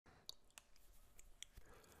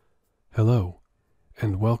Hello,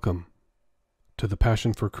 and welcome to the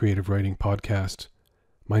Passion for Creative Writing podcast.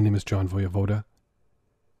 My name is John Voyevoda.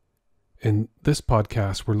 In this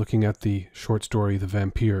podcast, we're looking at the short story, The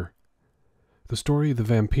Vampyre. The story, The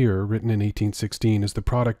Vampyre, written in 1816, is the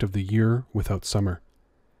product of the year without summer.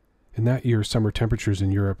 In that year, summer temperatures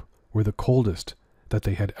in Europe were the coldest that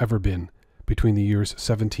they had ever been between the years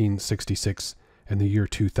 1766 and the year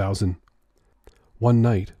 2000. One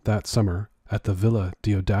night that summer, at the Villa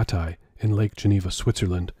Diodati in Lake Geneva,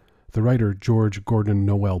 Switzerland, the writer George Gordon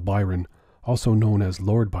Noel Byron, also known as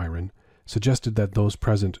Lord Byron, suggested that those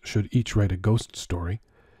present should each write a ghost story.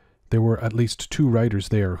 There were at least two writers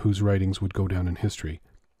there whose writings would go down in history.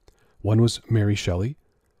 One was Mary Shelly,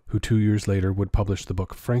 who 2 years later would publish the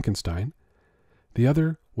book Frankenstein. The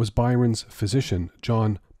other was Byron's physician,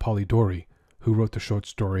 John Polidori, who wrote the short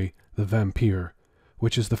story The Vampyre,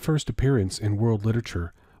 which is the first appearance in world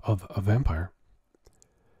literature of a vampire.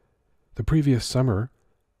 The previous summer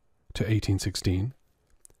to 1816,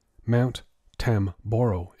 Mount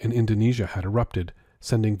Tamboro in Indonesia had erupted,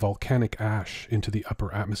 sending volcanic ash into the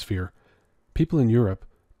upper atmosphere. People in Europe,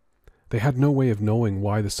 they had no way of knowing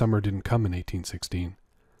why the summer didn't come in 1816.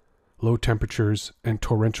 Low temperatures and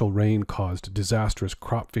torrential rain caused disastrous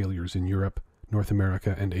crop failures in Europe, North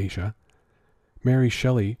America, and Asia. Mary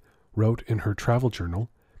Shelly wrote in her travel journal,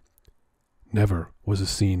 "Never was a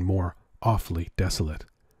scene more awfully desolate.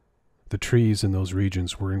 The trees in those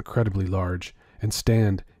regions were incredibly large and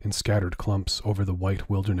stand in scattered clumps over the white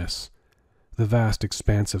wilderness. The vast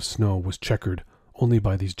expanse of snow was checkered only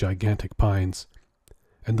by these gigantic pines,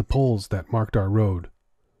 and the poles that marked our road.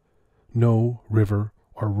 No river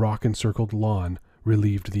or rock-encircled lawn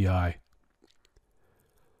relieved the eye."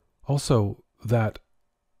 Also, that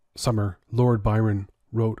summer, Lord Byron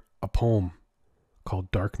wrote a poem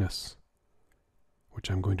called Darkness,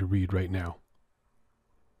 which I'm going to read right now.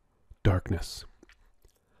 Darkness.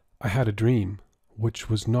 I had a dream, which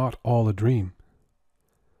was not all a dream.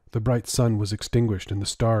 The bright sun was extinguished, and the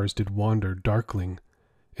stars did wander darkling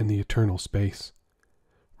in the eternal space,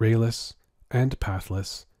 rayless and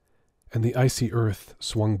pathless, and the icy earth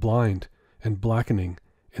swung blind and blackening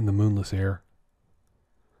in the moonless air.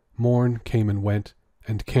 Morn came and went,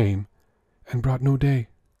 and came, and brought no day,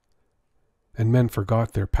 and men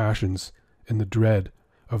forgot their passions in the dread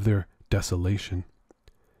of their desolation,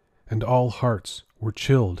 and all hearts were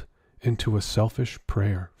chilled into a selfish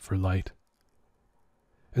prayer for light.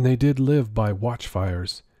 And they did live by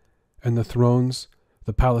watchfires, and the thrones,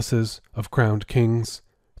 the palaces of crowned kings,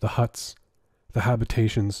 the huts, the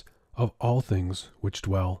habitations of all things which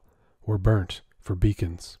dwell, were burnt for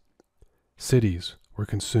beacons. Cities were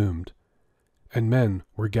consumed, and men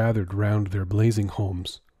were gathered round their blazing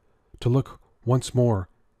homes to look once more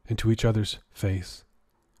into each other's face.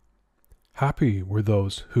 Happy were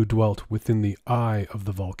those who dwelt within the eye of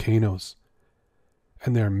the volcanoes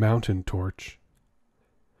and their mountain torch.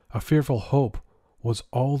 A fearful hope was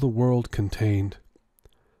all the world contained.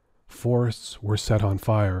 Forests were set on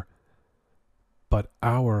fire, but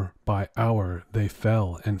hour by hour they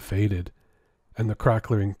fell and faded, and the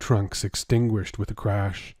crackling trunks extinguished with a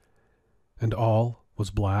crash, and all was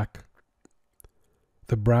black.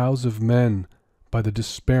 The brows of men by the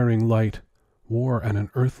despairing light wore an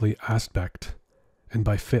unearthly aspect, and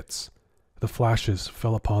by fits the flashes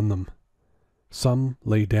fell upon them. Some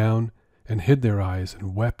lay down and hid their eyes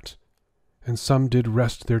and wept, and some did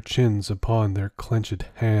rest their chins upon their clenched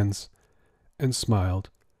hands and smiled,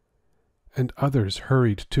 and others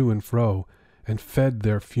hurried to and fro and fed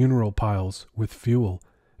their funeral piles with fuel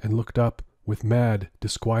and looked up with mad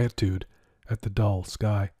disquietude at the dull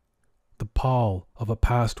sky, the pall of a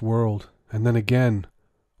past world, and then again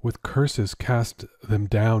with curses cast them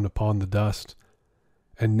down upon the dust,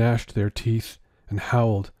 and gnashed their teeth and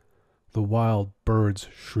howled. The wild birds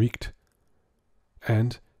shrieked,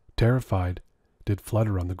 and, terrified, did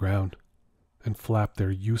flutter on the ground, and flap their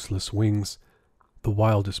useless wings. The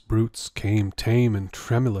wildest brutes came tame and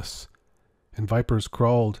tremulous, and vipers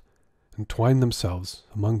crawled and twined themselves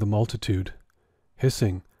among the multitude,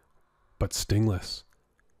 hissing but stingless.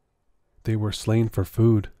 They were slain for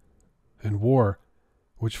food, and war,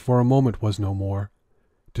 which for a moment was no more,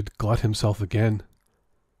 did glut himself again.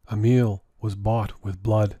 A meal was bought with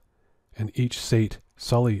blood, and each sate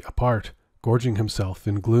sully apart, gorging himself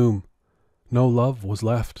in gloom. No love was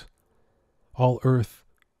left. All earth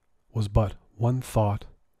was but one thought,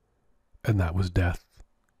 and that was death.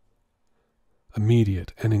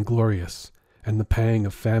 Immediate and inglorious, and the pang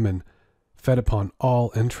of famine fed upon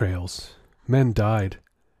all entrails. Men died,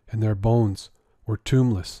 and their bones were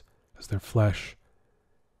tombless as their flesh,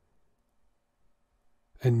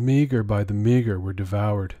 and meager by the meager were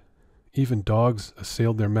devoured. Even dogs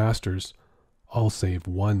assailed their masters, all save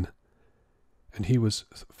one. And he was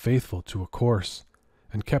faithful to a course,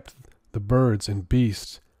 and kept the birds and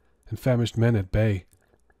beasts and famished men at bay,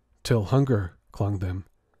 till hunger clung them,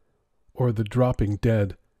 or the dropping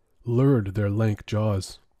dead lured their lank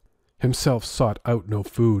jaws. Himself sought out no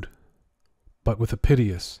food, but with a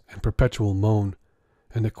piteous and perpetual moan,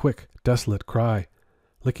 and a quick, desolate cry,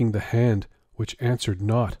 licking the hand which answered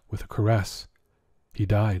not with a caress, he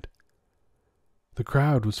died. The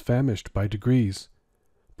crowd was famished by degrees,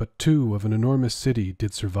 but 2 of an enormous city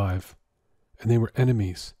did survive, and they were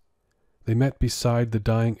enemies. They met beside the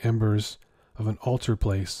dying embers of an altar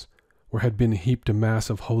place where had been heaped a mass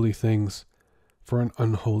of holy things for an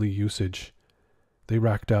unholy usage. They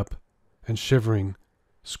racked up, and shivering,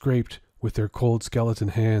 scraped with their cold skeleton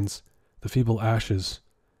hands the feeble ashes,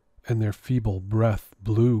 and their feeble breath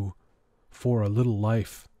blew for a little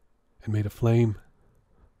life and made a flame,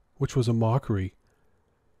 which was a mockery.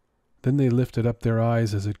 Then they lifted up their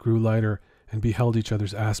eyes as it grew lighter, and beheld each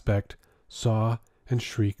other's aspect, saw and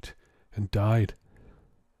shrieked, and died.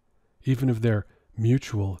 Even of their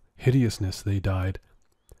mutual hideousness they died,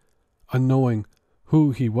 unknowing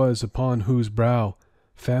who he was upon whose brow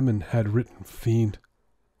famine had written fiend.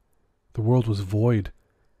 The world was void.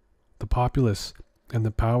 The populace and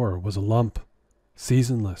the power was a lump,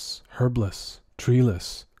 seasonless, herbless,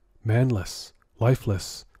 treeless, manless,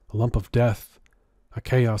 lifeless, a lump of death, a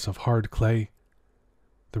chaos of hard clay.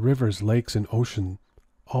 The rivers, lakes, and ocean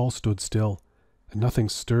all stood still, and nothing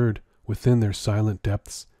stirred within their silent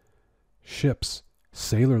depths. Ships,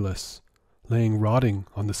 sailorless, laying rotting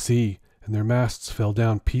on the sea, and their masts fell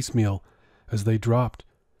down piecemeal as they dropped.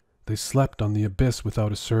 They slept on the abyss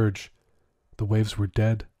without a surge. The waves were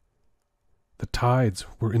dead. The tides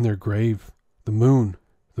were in their grave. The moon,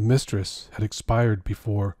 the mistress, had expired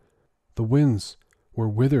before. The winds were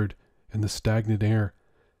withered in the stagnant air,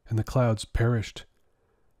 and the clouds perished.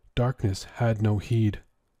 Darkness had no heed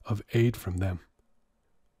of aid from them.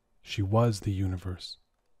 She was the universe.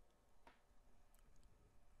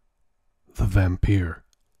 The Vampyre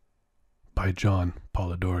by John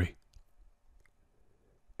Polidori.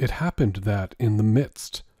 It happened that in the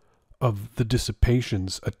midst of the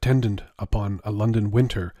dissipations attendant upon a London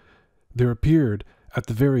winter, there appeared at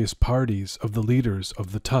the various parties of the leaders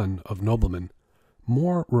of the ton of noblemen,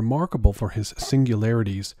 more remarkable for his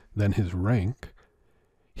singularities than his rank.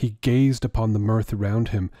 He gazed upon the mirth around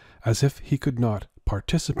him as if he could not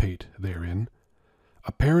participate therein.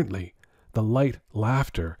 Apparently, the light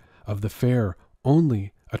laughter of the fair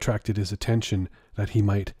only attracted his attention that he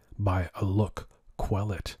might by a look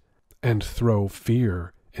quell it, and throw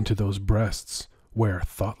fear into those breasts where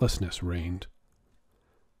thoughtlessness reigned.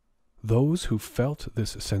 Those who felt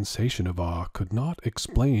this sensation of awe could not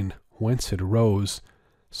explain whence it arose.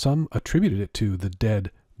 Some attributed it to the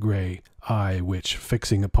dead grey eye which,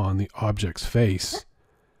 fixing upon the object's face,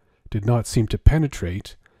 did not seem to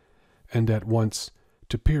penetrate, and at once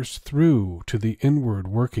to pierce through to the inward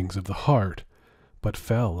workings of the heart, but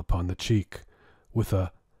fell upon the cheek with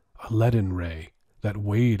a leaden ray that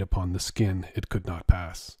weighed upon the skin it could not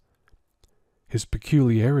pass. His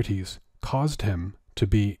peculiarities caused him to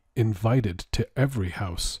be invited to every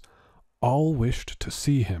house. All wished to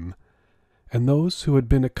see him, and those who had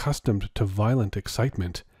been accustomed to violent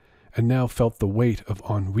excitement, and now felt the weight of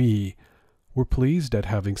ennui, were pleased at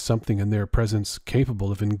having something in their presence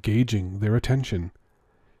capable of engaging their attention.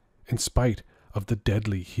 In spite of the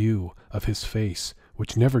deadly hue of his face,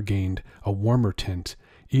 which never gained a warmer tint,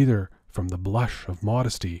 either from the blush of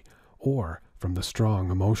modesty or from the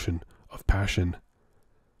strong emotion of passion.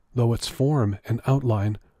 Though its form and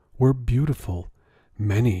outline were beautiful,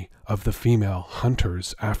 many of the female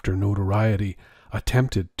hunters after notoriety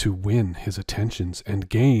attempted to win his attentions and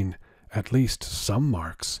gain at least some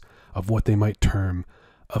marks of what they might term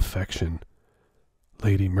affection.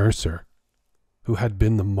 Lady Mercer, who had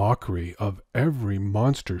been the mockery of every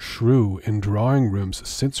monster shrew in drawing-rooms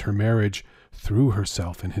since her marriage, threw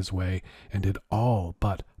herself in his way, and did all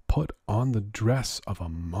but put on the dress of a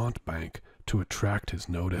mountebank to attract his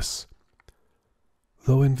notice.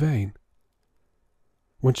 Though in vain.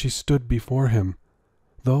 When she stood before him,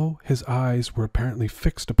 though his eyes were apparently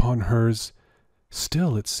fixed upon hers,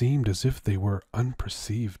 still it seemed as if they were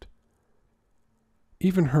unperceived.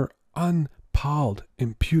 Even her unpalled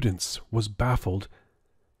impudence was baffled,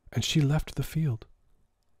 and she left the field.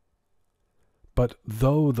 But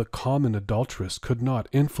though the common adulteress could not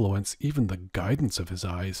influence even the guidance of his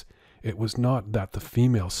eyes, it was not that the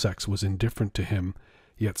female sex was indifferent to him,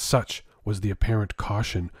 yet such was the apparent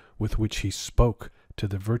caution with which he spoke to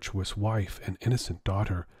the virtuous wife and innocent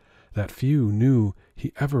daughter, that few knew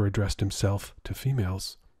he ever addressed himself to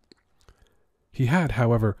females. He had,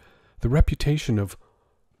 however, the reputation of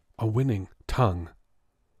a winning tongue,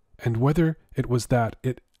 and whether it was that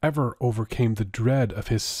it ever overcame the dread of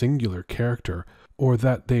his singular character, or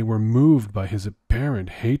that they were moved by his apparent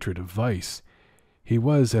hatred of vice, he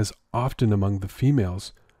was as often among the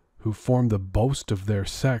females who form the boast of their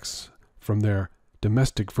sex from their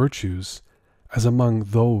domestic virtues, as among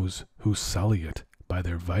those who sully it by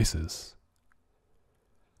their vices.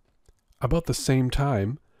 About the same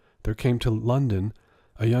time, there came to London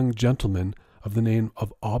a young gentleman of the name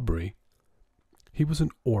of Aubrey. He was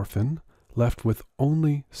an orphan, left with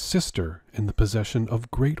only sister in the possession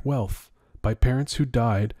of great wealth, by parents who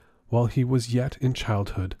died while he was yet in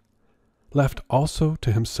childhood, left also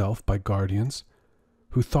to himself by guardians,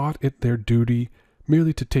 who thought it their duty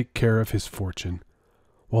merely to take care of his fortune,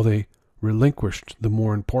 while they relinquished the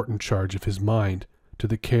more important charge of his mind to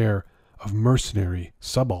the care of mercenary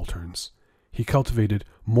subalterns. He cultivated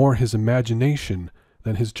more his imagination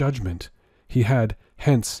than his judgment. He had,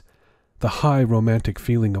 hence, the high romantic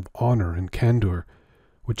feeling of honor and candor,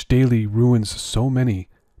 which daily ruins so many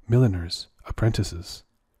milliners' apprentices.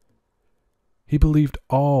 He believed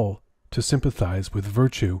all to sympathize with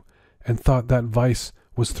virtue, and thought that vice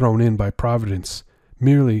was thrown in by Providence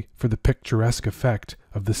merely for the picturesque effect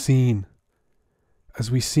of the scene. As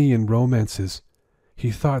we see in romances,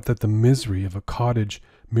 he thought that the misery of a cottage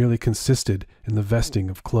merely consisted in the vesting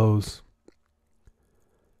of clothes,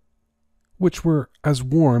 which were as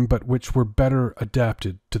warm, but which were better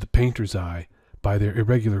adapted to the painter's eye by their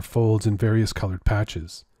irregular folds and various colored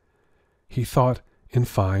patches. He thought, in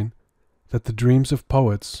fine, that the dreams of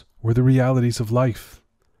poets were the realities of life.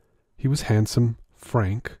 He was handsome,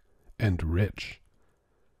 frank, and rich.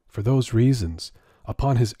 For those reasons,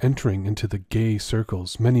 upon his entering into the gay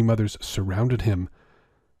circles, many mothers surrounded him,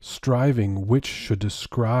 striving which should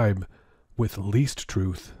describe with least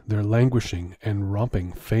truth their languishing and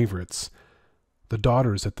romping favorites. The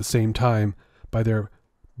daughters, at the same time, by their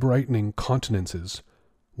brightening countenances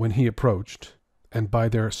when he approached, and by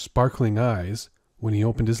their sparkling eyes when he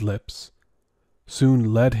opened his lips,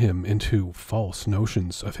 soon led him into false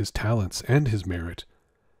notions of his talents and his merit.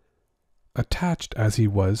 Attached as he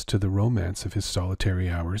was to the romance of his solitary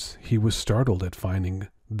hours, he was startled at finding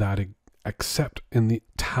that, except in the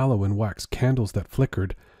tallow and wax candles that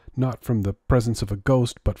flickered, not from the presence of a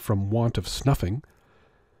ghost, but from want of snuffing,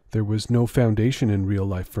 there was no foundation in real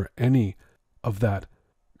life for any of that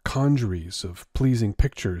congeries of pleasing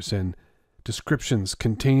pictures and descriptions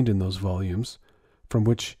contained in those volumes, from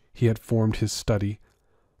which he had formed his study.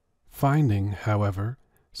 Finding, however,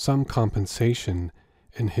 some compensation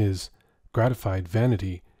in his gratified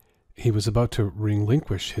vanity, he was about to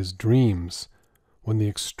relinquish his dreams, when the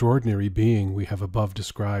extraordinary being we have above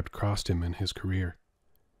described crossed him in his career.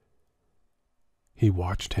 He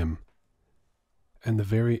watched him, and the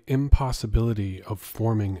very impossibility of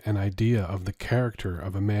forming an idea of the character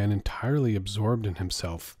of a man entirely absorbed in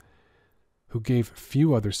himself, who gave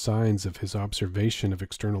few other signs of his observation of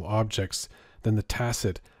external objects than the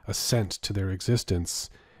tacit assent to their existence,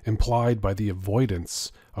 implied by the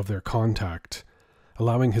avoidance of their contact,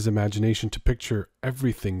 allowing his imagination to picture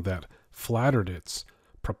everything that flattered its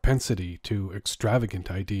propensity to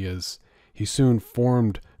extravagant ideas. He soon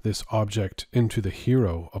formed this object into the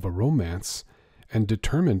hero of a romance, and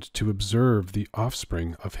determined to observe the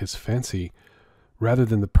offspring of his fancy rather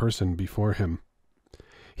than the person before him.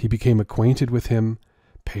 He became acquainted with him,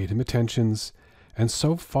 paid him attentions, and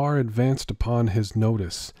so far advanced upon his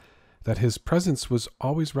notice that his presence was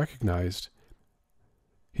always recognized.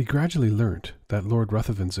 He gradually learnt that Lord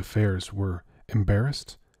Ruthven's affairs were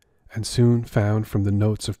embarrassed, and soon found from the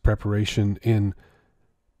notes of preparation in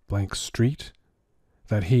Street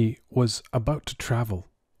that he was about to travel.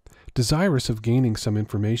 Desirous of gaining some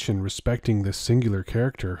information respecting this singular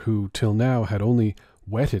character, who till now had only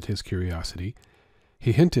whetted his curiosity,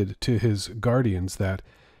 he hinted to his guardians that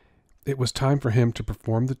it was time for him to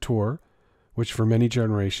perform the tour which for many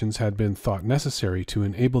generations had been thought necessary to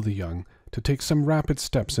enable the young to take some rapid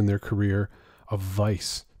steps in their career of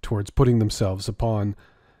vice towards putting themselves upon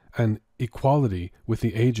an equality with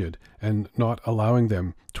the aged, and not allowing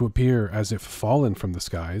them to appear as if fallen from the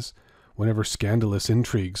skies, whenever scandalous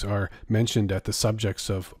intrigues are mentioned at the subjects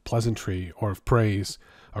of pleasantry or of praise,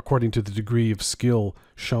 according to the degree of skill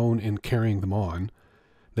shown in carrying them on.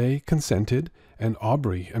 They consented, and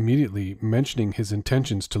Aubrey, immediately mentioning his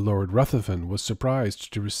intentions to Lord Ruthven, was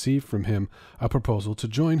surprised to receive from him a proposal to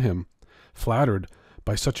join him. Flattered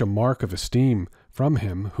by such a mark of esteem from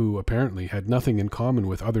him, who apparently had nothing in common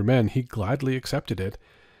with other men, he gladly accepted it,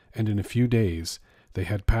 and in a few days they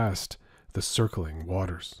had passed the circling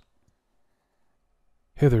waters.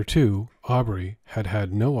 Hitherto, Aubrey had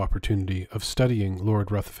had no opportunity of studying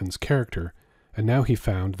Lord Ruthven's character, and now he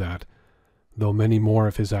found that, though many more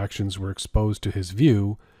of his actions were exposed to his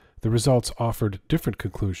view, the results offered different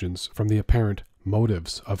conclusions from the apparent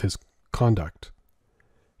motives of his conduct.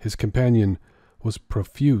 His companion was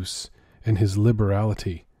profuse in his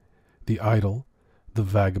liberality. The idle, the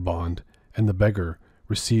vagabond, and the beggar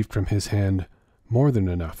received from his hand more than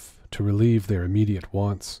enough to relieve their immediate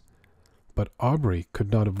wants. But Aubrey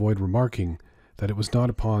could not avoid remarking that it was not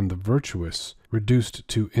upon the virtuous, reduced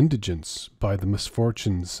to indigence by the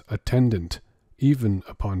misfortunes attendant even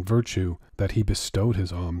upon virtue, that he bestowed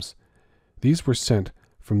his alms. These were sent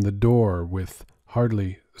from the door with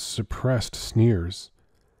hardly suppressed sneers.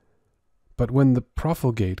 But when the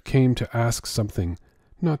profligate came to ask something,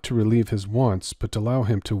 not to relieve his wants, but to allow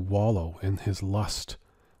him to wallow in his lust,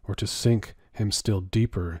 or to sink him still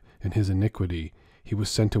deeper in his iniquity, he was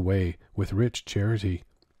sent away with rich charity.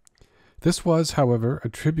 This was, however,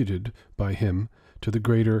 attributed by him to the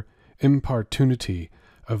greater importunity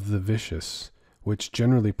of the vicious, which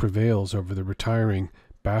generally prevails over the retiring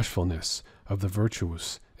bashfulness of the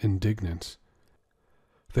virtuous indignant.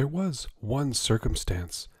 There was one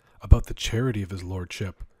circumstance about the charity of his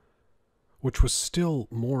lordship which was still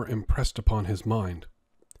more impressed upon his mind.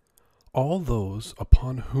 All those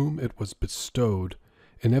upon whom it was bestowed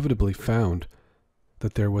inevitably found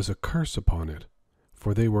that there was a curse upon it,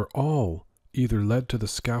 for they were all either led to the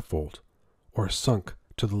scaffold or sunk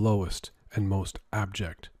to the lowest and most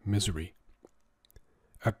abject misery.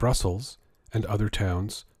 At Brussels and other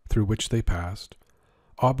towns through which they passed,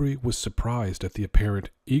 Aubrey was surprised at the apparent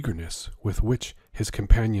eagerness with which his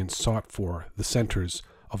companions sought for the centres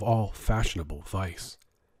of all fashionable vice.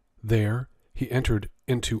 There he entered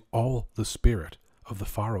into all the spirit of the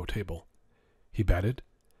faro table. He betted,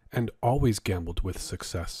 and always gambled with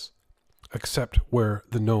success, except where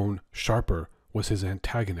the known sharper was his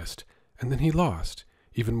antagonist, and then he lost,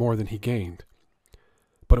 even more than he gained.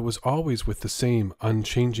 But it was always with the same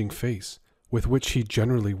unchanging face with which he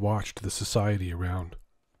generally watched the society around.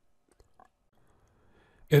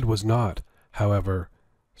 It was not, however,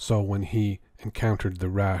 so when he encountered the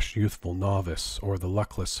rash youthful novice or the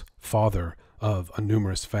luckless father of a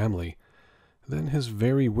numerous family. Then his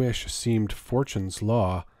very wish seemed fortune's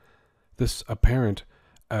law. This apparent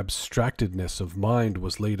abstractedness of mind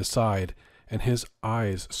was laid aside, and his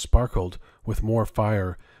eyes sparkled with more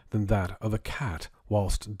fire than that of a cat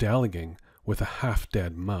whilst dallying with a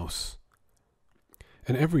half-dead mouse.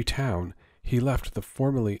 In every town he left the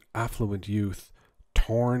formerly affluent youth,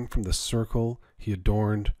 torn from the circle he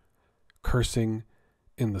adorned, cursing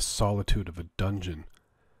in the solitude of a dungeon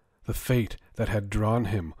the fate that had drawn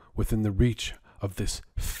him within the reach of this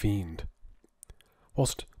fiend,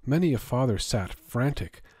 whilst many a father sat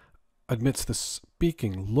frantic amidst the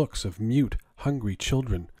speaking looks of mute, hungry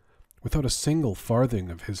children, without a single farthing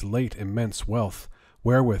of his late immense wealth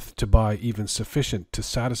wherewith to buy even sufficient to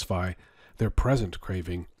satisfy their present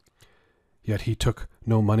craving. Yet he took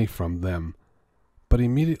no money from them, but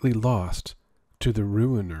immediately lost, to the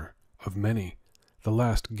ruiner of many, the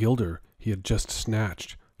last guilder he had just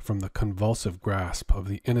snatched from the convulsive grasp of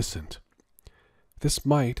the innocent. This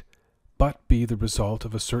might but be the result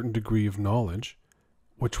of a certain degree of knowledge,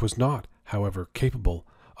 which was not, however, capable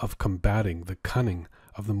of combating the cunning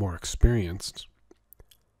of the more experienced.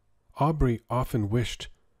 Aubrey often wished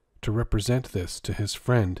to represent this to his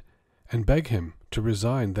friend, and beg him to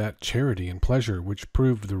resign that charity and pleasure which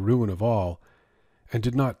proved the ruin of all, and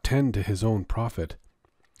did not tend to his own profit.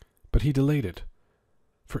 But he delayed it,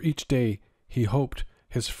 for each day he hoped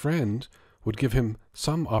his friend would give him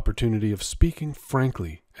some opportunity of speaking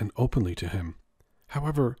frankly and openly to him.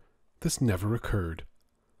 However, this never occurred.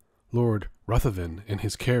 Lord Ruthven, in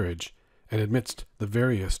his carriage, and amidst the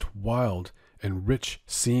veriest wild and rich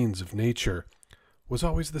scenes of nature, was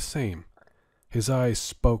always the same. His eyes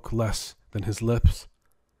spoke less than his lips,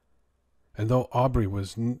 and though Aubrey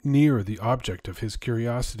was near the object of his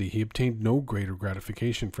curiosity, he obtained no greater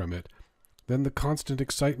gratification from it than the constant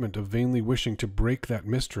excitement of vainly wishing to break that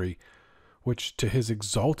mystery which, to his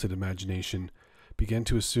exalted imagination, began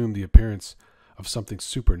to assume the appearance of something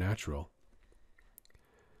supernatural.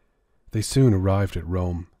 They soon arrived at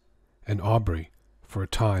Rome, and Aubrey, for a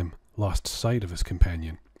time, lost sight of his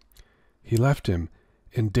companion. He left him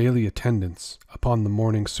in daily attendance upon the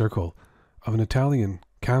morning circle of an Italian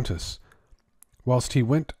countess, whilst he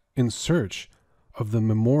went in search of the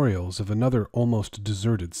memorials of another almost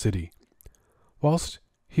deserted city. Whilst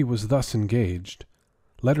he was thus engaged,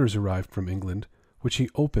 letters arrived from England, which he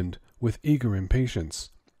opened with eager impatience.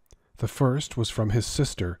 The first was from his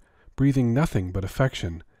sister, breathing nothing but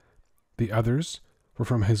affection. The others were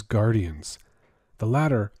from his guardians. The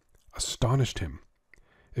latter astonished him.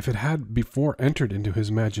 If it had before entered into his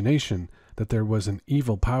imagination that there was an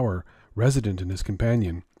evil power resident in his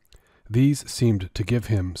companion, these seemed to give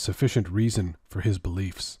him sufficient reason for his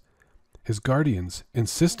beliefs. His guardians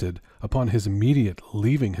insisted upon his immediate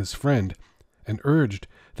leaving his friend, and urged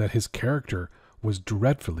that his character was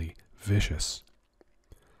dreadfully vicious.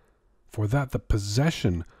 For that the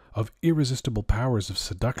possession of irresistible powers of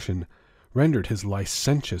seduction rendered his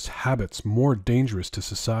licentious habits more dangerous to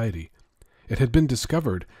society. It had been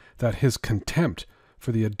discovered that his contempt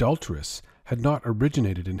for the adulteress had not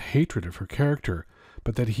originated in hatred of her character,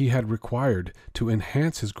 but that he had required to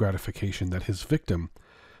enhance his gratification that his victim,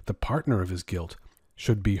 the partner of his guilt,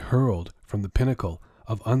 should be hurled from the pinnacle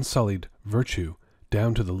of unsullied virtue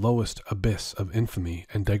down to the lowest abyss of infamy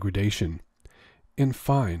and degradation. In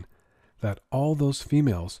fine, that all those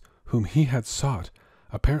females whom he had sought,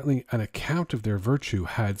 apparently on account of their virtue,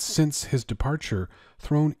 had since his departure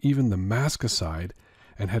thrown even the mask aside,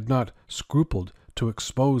 and had not scrupled to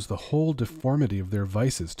expose the whole deformity of their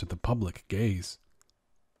vices to the public gaze.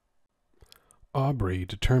 Aubrey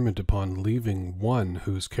determined upon leaving one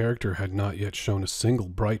whose character had not yet shown a single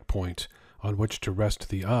bright point on which to rest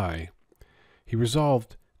the eye. He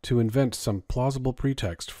resolved to invent some plausible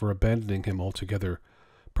pretext for abandoning him altogether,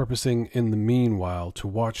 purposing in the meanwhile to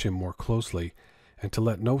watch him more closely, and to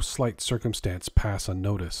let no slight circumstance pass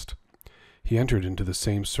unnoticed. He entered into the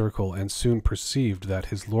same circle, and soon perceived that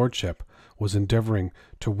his lordship was endeavouring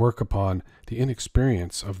to work upon the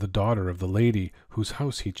inexperience of the daughter of the lady whose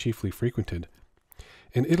house he chiefly frequented.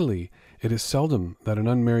 In Italy, it is seldom that an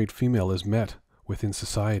unmarried female is met with in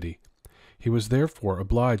society. He was therefore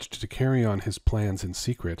obliged to carry on his plans in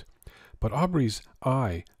secret, but Aubrey's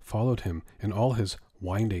eye followed him in all his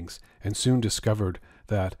windings, and soon discovered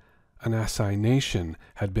that an assignation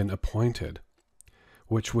had been appointed,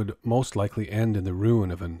 which would most likely end in the ruin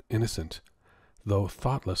of an innocent, though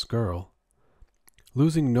thoughtless girl.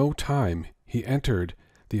 Losing no time, he entered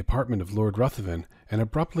the apartment of Lord Ruthven, and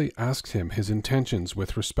abruptly asked him his intentions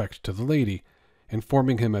with respect to the lady,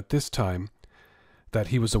 informing him at this time that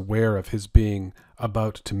he was aware of his being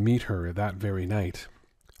about to meet her that very night.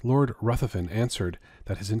 Lord Ruthven answered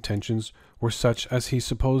that his intentions were such as he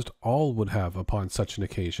supposed all would have upon such an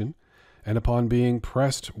occasion, and upon being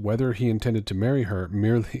pressed whether he intended to marry her,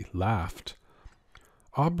 merely laughed.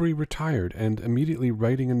 Aubrey retired, and immediately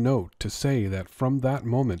writing a note to say that from that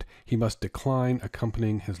moment he must decline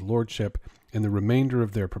accompanying his lordship in the remainder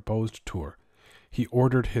of their proposed tour, he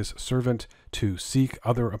ordered his servant to seek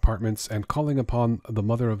other apartments, and calling upon the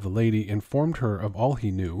mother of the lady, informed her of all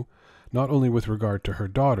he knew, not only with regard to her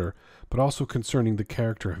daughter, but also concerning the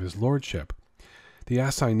character of his lordship. The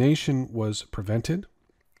assignation was prevented.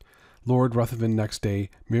 Lord Ruthven next day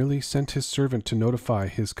merely sent his servant to notify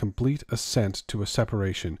his complete assent to a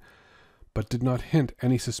separation, but did not hint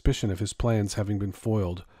any suspicion of his plans having been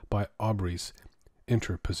foiled by Aubrey's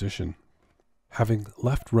interposition. Having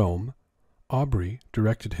left Rome, Aubrey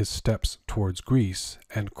directed his steps towards Greece,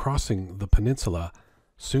 and crossing the peninsula,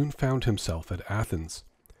 soon found himself at Athens.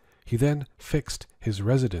 He then fixed his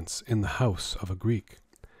residence in the house of a Greek,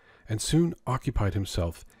 and soon occupied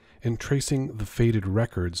himself in tracing the faded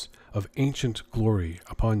records of ancient glory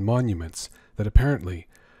upon monuments that apparently,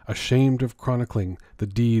 ashamed of chronicling the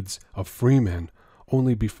deeds of freemen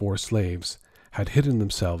only before slaves, had hidden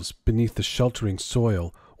themselves beneath the sheltering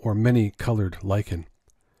soil or many-colored lichen.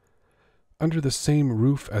 Under the same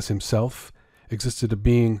roof as himself existed a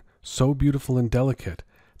being so beautiful and delicate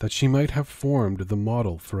that she might have formed the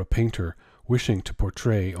model for a painter wishing to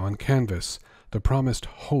portray on canvas the promised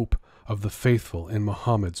hope of the faithful in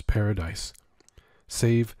Mohammed's paradise,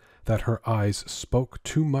 save that her eyes spoke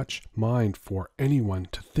too much mind for anyone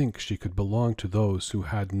to think she could belong to those who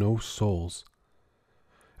had no souls.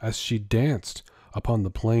 As she danced upon the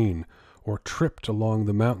plain or tripped along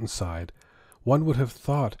the mountainside, one would have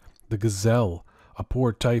thought the gazelle a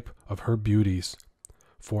poor type of her beauties.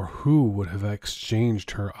 For who would have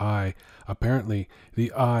exchanged her eye, apparently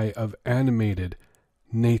the eye of animated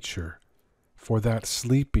nature, for that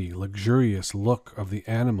sleepy, luxurious look of the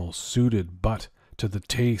animal suited but to the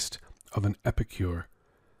taste of an epicure?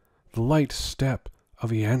 The light step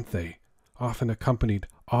of Ianthe often accompanied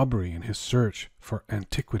Aubrey in his search for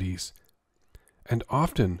antiquities, and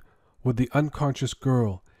often would the unconscious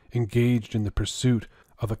girl, engaged in the pursuit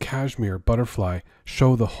of a cashmere butterfly,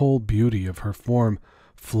 show the whole beauty of her form,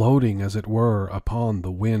 floating as it were upon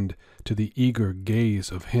the wind, to the eager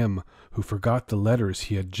gaze of him who forgot the letters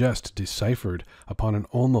he had just deciphered upon an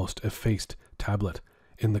almost effaced tablet,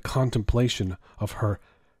 in the contemplation of her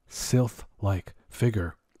sylph-like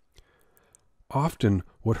figure. Often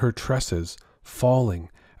would her tresses, falling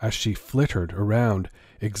as she flittered around,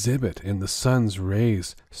 exhibit in the sun's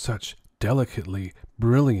rays such delicately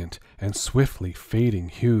brilliant and swiftly fading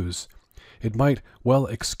hues. It might well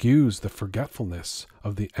excuse the forgetfulness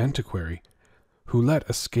of the antiquary, who let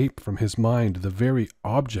escape from his mind the very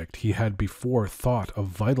object he had before thought of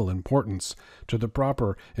vital importance to the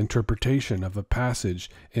proper interpretation of a passage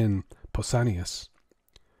in Pausanias.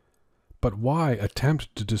 But why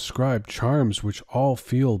attempt to describe charms which all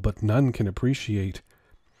feel but none can appreciate?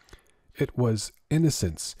 It was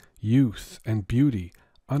innocence, youth, and beauty,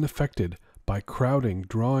 unaffected by crowding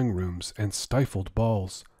drawing-rooms and stifled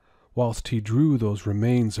balls, whilst he drew those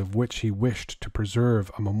remains of which he wished to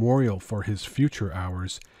preserve a memorial for his future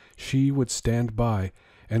hours. She would stand by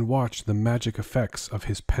and watch the magic effects of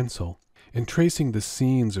his pencil. In tracing the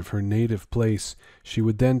scenes of her native place, she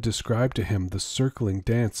would then describe to him the circling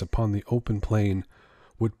dance upon the open plain,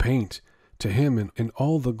 would paint to him in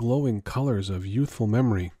all the glowing colors of youthful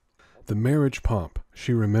memory the marriage pomp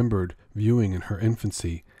she remembered viewing in her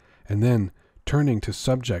infancy, and then, turning to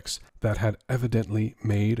subjects that had evidently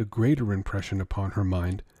made a greater impression upon her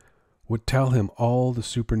mind, would tell him all the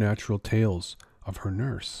supernatural tales of her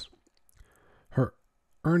nurse. Her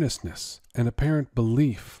earnestness and apparent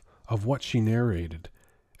belief of what she narrated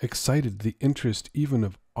excited the interest even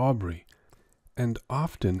of Aubrey, and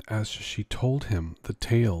often as she told him the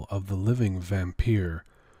tale of the living vampire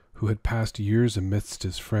who had passed years amidst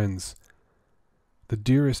his friends, the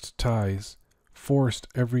dearest ties, forced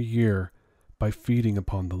every year by feeding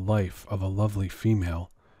upon the life of a lovely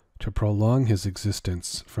female, to prolong his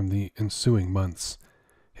existence from the ensuing months,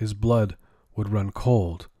 his blood would run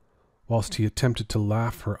cold, whilst he attempted to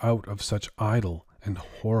laugh her out of such idle and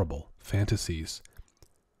horrible fantasies.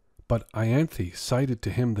 But Ianthe cited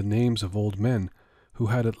to him the names of old men who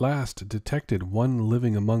had at last detected one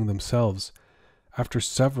living among themselves, after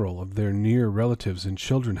several of their near relatives and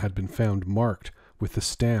children had been found marked with the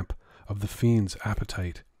stamp of the fiend's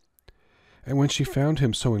appetite. And when she found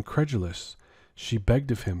him so incredulous, she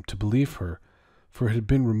begged of him to believe her, for it had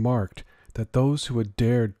been remarked that those who had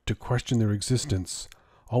dared to question their existence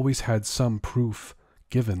always had some proof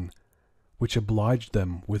given, which obliged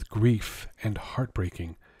them with grief and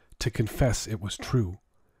heartbreaking to confess it was true.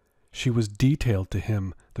 She was detailed to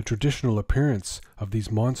him the traditional appearance of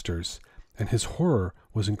these monsters, and his horror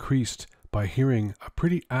was increased by hearing a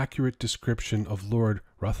pretty accurate description of Lord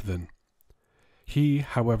Ruthven. He,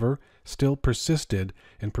 however, still persisted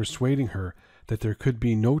in persuading her that there could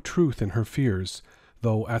be no truth in her fears,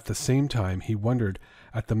 though at the same time he wondered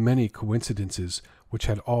at the many coincidences which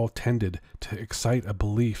had all tended to excite a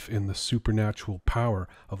belief in the supernatural power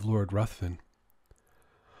of Lord Ruthven.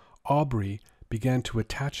 Aubrey began to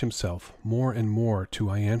attach himself more and more to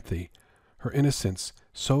Ianthe. Her innocence,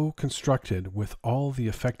 so constructed with all the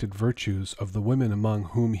affected virtues of the women among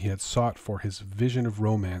whom he had sought for his vision of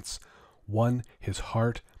romance, won his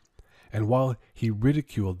heart, and while he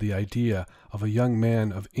ridiculed the idea of a young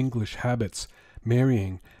man of English habits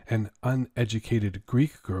marrying an uneducated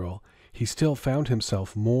Greek girl, he still found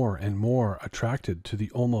himself more and more attracted to the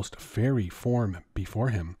almost fairy form before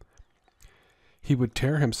him. He would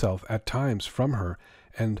tear himself at times from her,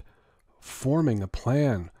 and, forming a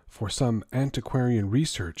plan for some antiquarian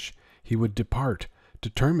research, he would depart,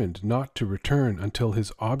 determined not to return until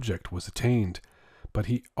his object was attained. But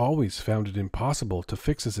he always found it impossible to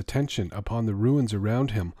fix his attention upon the ruins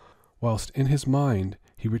around him, whilst in his mind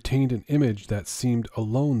he retained an image that seemed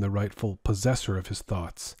alone the rightful possessor of his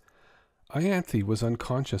thoughts. Ianthe was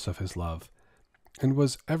unconscious of his love, and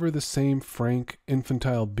was ever the same frank,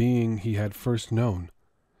 infantile being he had first known.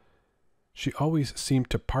 She always seemed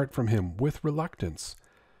to part from him with reluctance,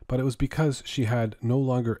 but it was because she had no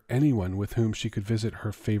longer anyone with whom she could visit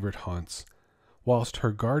her favorite haunts. Whilst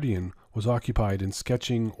her guardian was occupied in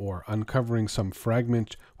sketching or uncovering some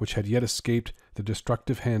fragment which had yet escaped the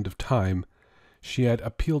destructive hand of time, she had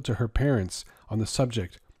appealed to her parents on the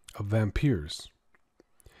subject of vampires,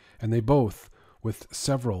 and they both, with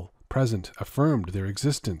several present, affirmed their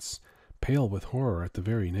existence, pale with horror at the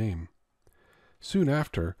very name. Soon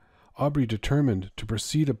after, Aubrey determined to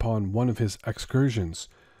proceed upon one of his excursions,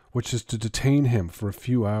 which is to detain him for a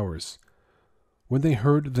few hours. When they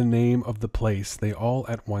heard the name of the place, they all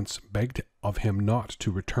at once begged of him not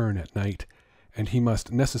to return at night, and he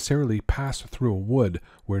must necessarily pass through a wood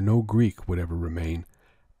where no Greek would ever remain,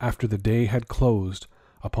 after the day had closed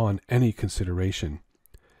upon any consideration.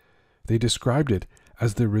 They described it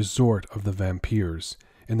as the resort of the vampires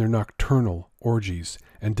in their nocturnal orgies,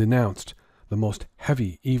 and denounced the most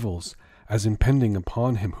heavy evils as impending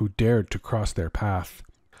upon him who dared to cross their path.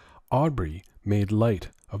 Aubrey made light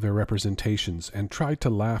of their representations and tried to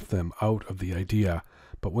laugh them out of the idea,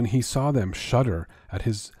 but when he saw them shudder at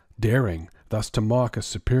his daring thus to mock a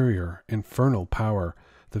superior, infernal power,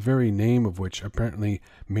 the very name of which apparently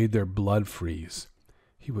made their blood freeze,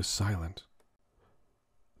 he was silent.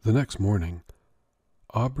 The next morning,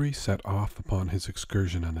 Aubrey set off upon his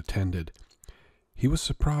excursion unattended. He was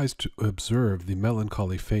surprised to observe the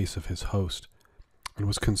melancholy face of his host, and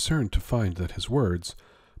was concerned to find that his words,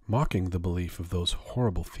 mocking the belief of those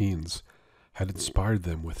horrible fiends, had inspired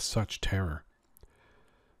them with such terror.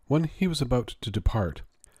 When he was about to depart,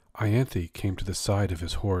 Ianthe came to the side of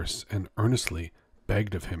his horse and earnestly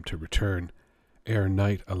begged of him to return, ere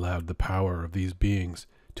night allowed the power of these beings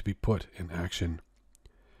to be put in action.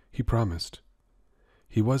 He promised.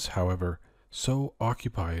 He was, however, so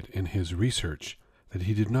occupied in his research that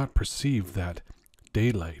he did not perceive that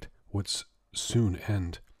daylight would soon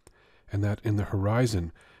end, and that in the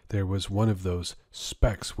horizon there was one of those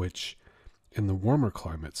specks which, in the warmer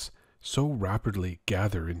climates, so rapidly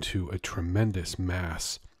gather into a tremendous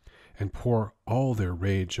mass, and pour all their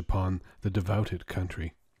rage upon the devoted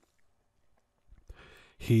country.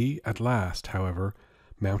 He, at last, however,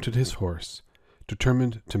 mounted his horse,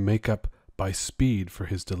 determined to make up by speed for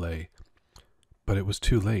his delay, but it was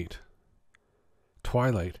too late.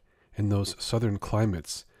 Twilight in those southern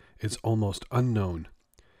climates is almost unknown.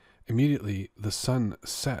 Immediately the sun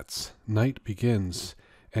sets, night begins,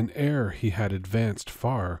 and ere he had advanced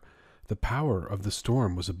far, the power of the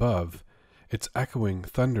storm was above. Its echoing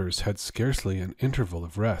thunders had scarcely an interval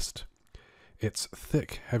of rest. Its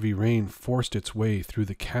thick, heavy rain forced its way through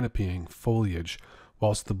the canopying foliage,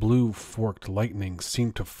 whilst the blue forked lightning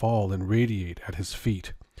seemed to fall and radiate at his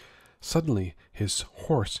feet. Suddenly his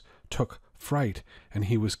horse took fright, and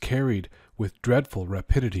he was carried with dreadful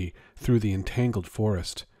rapidity through the entangled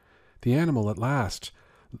forest. The animal at last,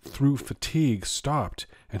 through fatigue, stopped,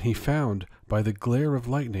 and he found, by the glare of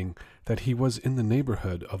lightning, that he was in the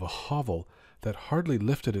neighborhood of a hovel that hardly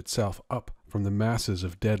lifted itself up from the masses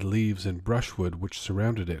of dead leaves and brushwood which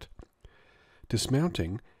surrounded it.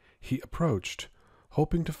 Dismounting, he approached,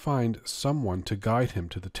 hoping to find someone to guide him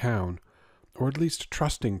to the town, or at least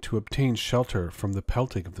trusting to obtain shelter from the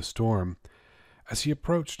pelting of the storm. As he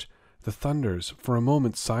approached, the thunders, for a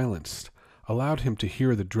moment silenced, allowed him to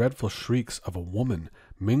hear the dreadful shrieks of a woman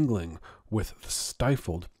mingling with the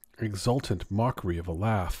stifled, exultant mockery of a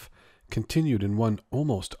laugh, continued in one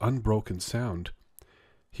almost unbroken sound.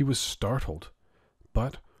 He was startled,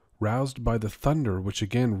 but, roused by the thunder which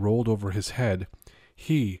again rolled over his head,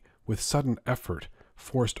 he, with sudden effort,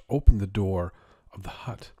 forced open the door of the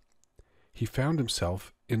hut. He found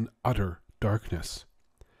himself in utter darkness.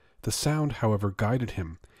 The sound, however, guided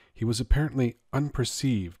him. He was apparently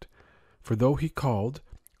unperceived, for though he called,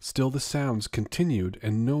 still the sounds continued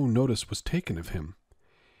and no notice was taken of him.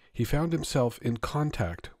 He found himself in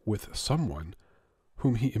contact with someone,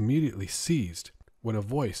 whom he immediately seized, when a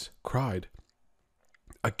voice cried,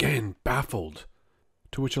 "Again baffled!"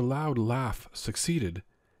 to which a loud laugh succeeded,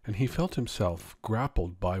 and he felt himself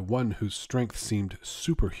grappled by one whose strength seemed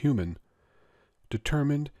superhuman.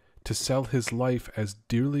 Determined to sell his life as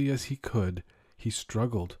dearly as he could, he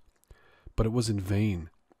struggled, but it was in vain.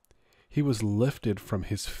 He was lifted from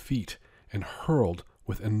his feet and hurled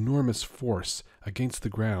with enormous force against the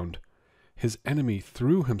ground. His enemy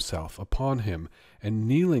threw himself upon him, and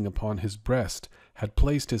kneeling upon his breast, had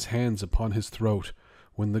placed his hands upon his throat,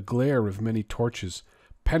 when the glare of many torches,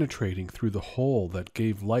 penetrating through the hole that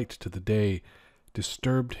gave light to the day,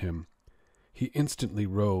 disturbed him. He instantly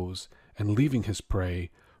rose, and leaving his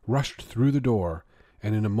prey, rushed through the door,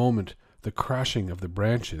 and in a moment the crashing of the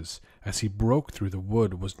branches as he broke through the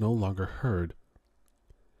wood was no longer heard.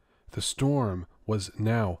 The storm was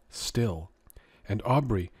now still, and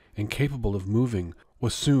Aubrey, incapable of moving,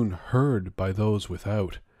 was soon heard by those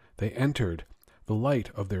without. They entered. The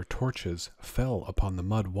light of their torches fell upon the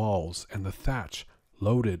mud walls, and the thatch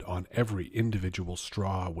loaded on every individual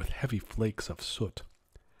straw with heavy flakes of soot.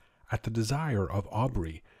 At the desire of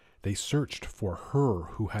Aubrey, they searched for her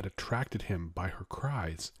who had attracted him by her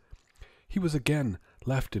cries. He was again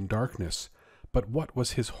left in darkness, but what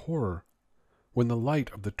was his horror, when the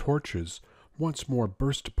light of the torches once more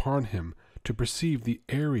burst upon him, to perceive the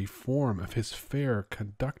airy form of his fair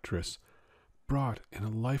conductress brought in a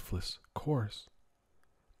lifeless corse.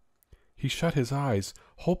 He shut his eyes,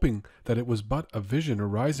 hoping that it was but a vision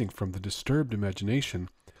arising from the disturbed imagination,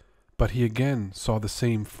 but he again saw the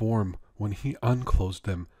same form when he unclosed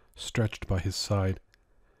them, stretched by his side.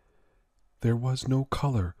 There was no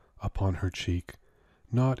color upon her cheek,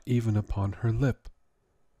 not even upon her lip.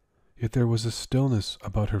 Yet there was a stillness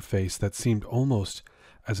about her face that seemed almost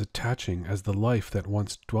as attaching as the life that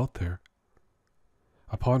once dwelt there.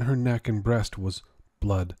 Upon her neck and breast was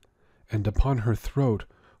blood, and upon her throat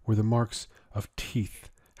were the marks of teeth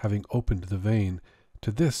having opened the vein.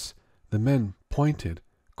 To this the men pointed,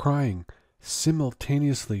 crying,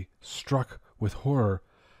 simultaneously struck with horror,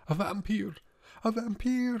 "A vampire! A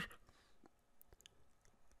vampire!"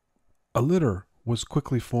 A litter was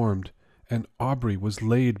quickly formed, and Aubrey was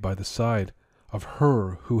laid by the side of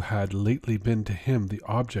her who had lately been to him the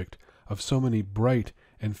object of so many bright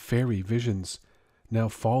and fairy visions, now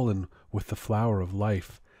fallen with the flower of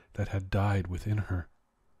life that had died within her.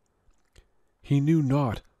 He knew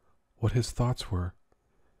not what his thoughts were.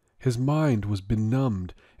 His mind was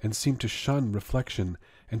benumbed and seemed to shun reflection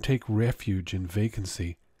and take refuge in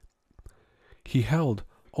vacancy. He held,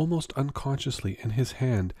 almost unconsciously in his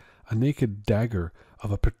hand, a naked dagger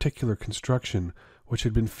of a particular construction which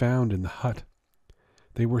had been found in the hut.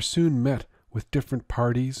 They were soon met with different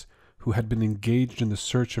parties who had been engaged in the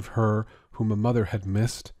search of her whom a mother had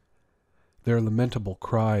missed. Their lamentable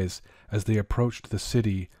cries as they approached the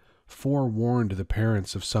city forewarned the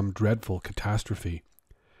parents of some dreadful catastrophe.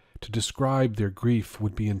 To describe their grief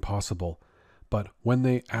would be impossible, but when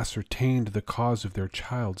they ascertained the cause of their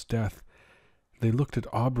child's death, they looked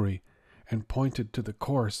at Aubrey and pointed to the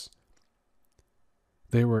corse.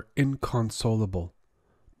 They were inconsolable.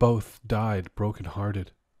 Both died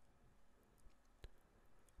broken-hearted.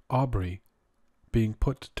 Aubrey, being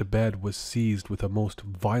put to bed, was seized with a most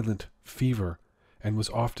violent fever, and was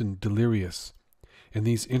often delirious. In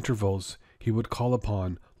these intervals he would call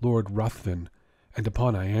upon Lord Ruthven and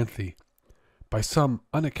upon Ianthe. By some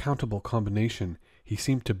unaccountable combination he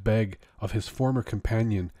seemed to beg of his former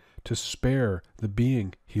companion to spare the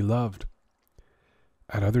being he loved.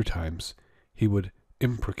 At other times he would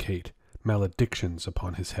imprecate maledictions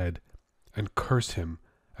upon his head, and curse him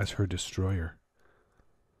as her destroyer.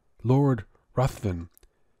 Lord Ruthven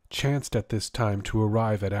chanced at this time to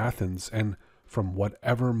arrive at Athens, and from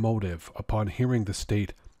whatever motive, upon hearing the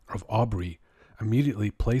state of Aubrey, immediately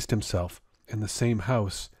placed himself in the same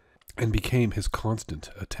house and became his constant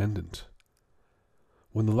attendant.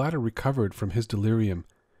 When the latter recovered from his delirium,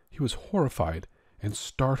 he was horrified and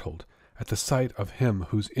startled at the sight of him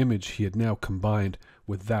whose image he had now combined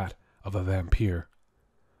with that of a vampire.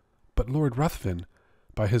 But Lord Ruthven,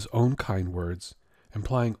 by his own kind words,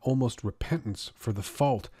 implying almost repentance for the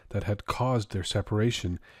fault that had caused their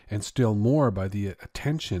separation, and still more by the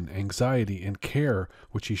attention, anxiety, and care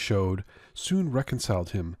which he showed, soon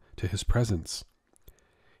reconciled him to his presence.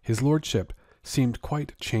 His lordship seemed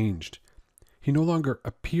quite changed. He no longer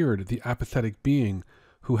appeared the apathetic being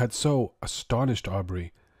who had so astonished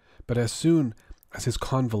Aubrey, but as soon as his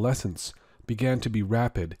convalescence began to be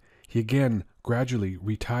rapid, he again gradually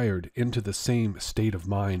retired into the same state of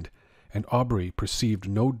mind, and Aubrey perceived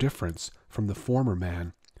no difference from the former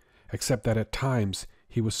man, except that at times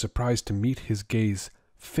he was surprised to meet his gaze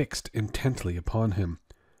fixed intently upon him,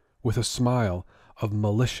 with a smile of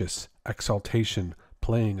malicious exultation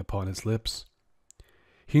playing upon his lips.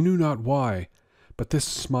 He knew not why, but this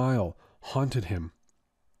smile haunted him.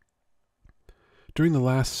 During the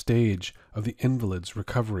last stage of the invalid's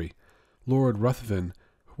recovery, Lord Ruthven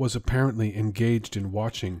was apparently engaged in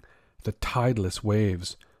watching the tideless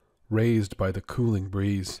waves raised by the cooling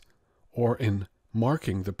breeze, or in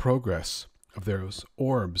marking the progress of those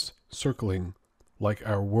orbs circling, like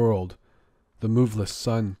our world, the moveless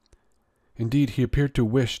sun. Indeed, he appeared to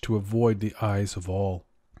wish to avoid the eyes of all.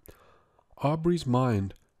 Aubrey's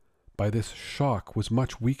mind by this shock was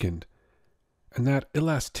much weakened, and that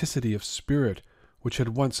elasticity of spirit which had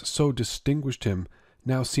once so distinguished him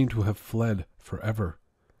now seemed to have fled forever.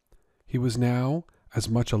 He was now as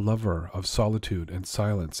much a lover of solitude and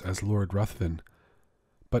silence as Lord Ruthven,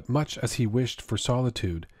 but much as he wished for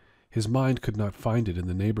solitude, his mind could not find it in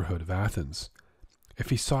the neighborhood of Athens.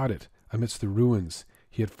 If he sought it amidst the ruins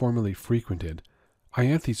he had formerly frequented,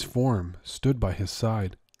 Ianthe's form stood by his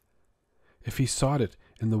side. If he sought it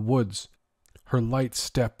in the woods, her light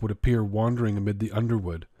step would appear wandering amid the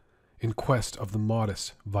underwood, in quest of the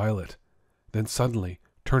modest violet, then suddenly,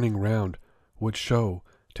 turning round, would show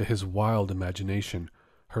to his wild imagination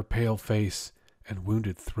her pale face and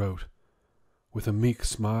wounded throat, with a meek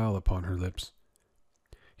smile upon her lips.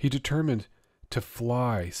 He determined to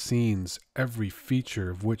fly scenes every feature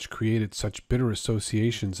of which created such bitter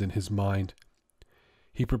associations in his mind.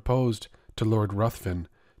 He proposed to Lord Ruthven,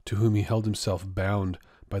 to whom he held himself bound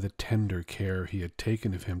by the tender care he had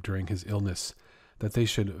taken of him during his illness, that they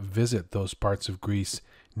should visit those parts of Greece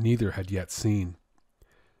neither had yet seen.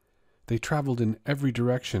 They travelled in every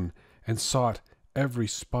direction and sought every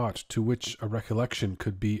spot to which a recollection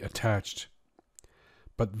could be attached.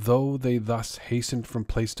 But though they thus hastened from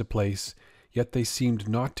place to place, yet they seemed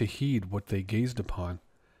not to heed what they gazed upon.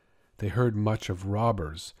 They heard much of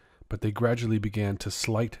robbers, but they gradually began to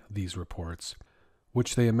slight these reports,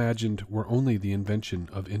 which they imagined were only the invention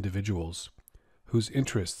of individuals, whose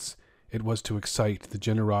interests it was to excite the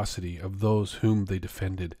generosity of those whom they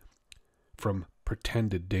defended from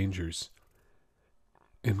pretended dangers.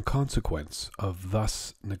 In consequence of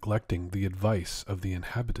thus neglecting the advice of the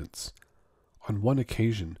inhabitants, on one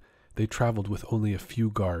occasion they travelled with only a few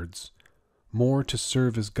guards, more to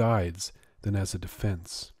serve as guides than as a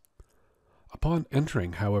defence. Upon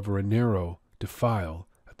entering, however, a narrow defile,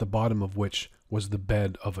 at the bottom of which was the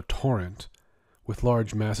bed of a torrent, with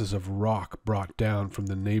large masses of rock brought down from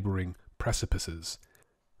the neighbouring precipices,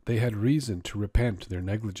 they had reason to repent their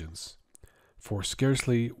negligence, for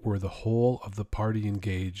scarcely were the whole of the party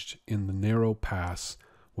engaged in the narrow pass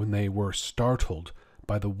when they were startled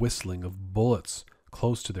by the whistling of bullets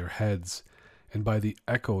close to their heads, and by the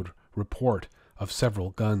echoed report of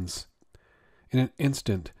several guns. In an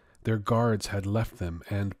instant their guards had left them,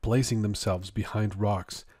 and, placing themselves behind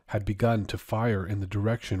rocks, had begun to fire in the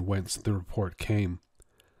direction whence the report came.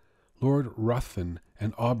 Lord Ruthven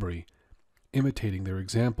and Aubrey, imitating their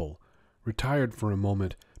example, retired for a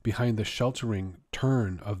moment behind the sheltering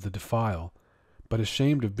turn of the defile, but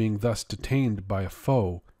ashamed of being thus detained by a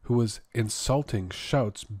foe who with insulting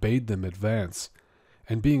shouts bade them advance,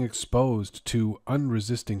 and being exposed to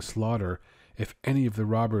unresisting slaughter if any of the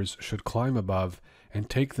robbers should climb above and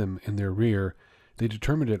take them in their rear, they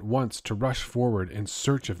determined at once to rush forward in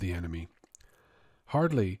search of the enemy.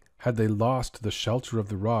 Hardly had they lost the shelter of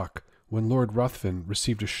the rock when Lord Ruthven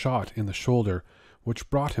received a shot in the shoulder, which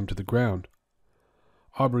brought him to the ground.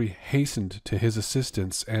 Aubrey hastened to his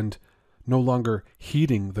assistance, and, no longer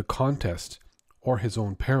heeding the contest or his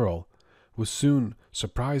own peril, was soon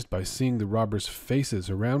surprised by seeing the robbers' faces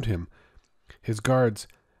around him. His guards,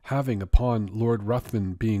 having, upon Lord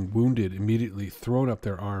Ruthven being wounded, immediately thrown up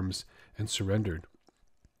their arms and surrendered.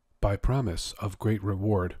 By promise of great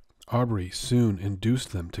reward, Aubrey soon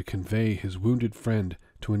induced them to convey his wounded friend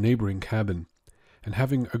to a neighbouring cabin, and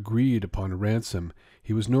having agreed upon a ransom,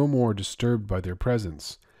 he was no more disturbed by their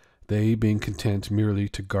presence, they being content merely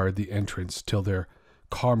to guard the entrance till their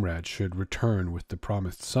comrade should return with the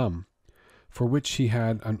promised sum, for which he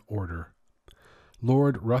had an order.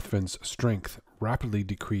 Lord Ruthven's strength rapidly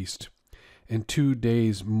decreased. In 2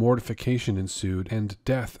 days mortification ensued, and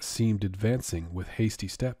death seemed advancing with hasty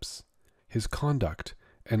steps. His conduct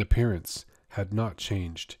and appearance had not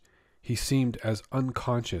changed. He seemed as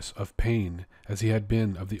unconscious of pain as he had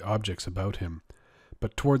been of the objects about him,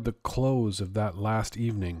 but toward the close of that last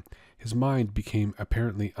evening his mind became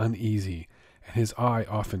apparently uneasy, and his eye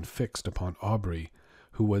often fixed upon Aubrey,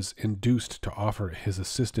 who was induced to offer his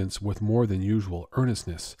assistance with more than usual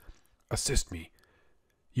earnestness. "Assist me.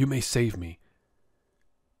 You may save me.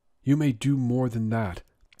 You may do more than that.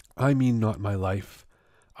 I mean not my life.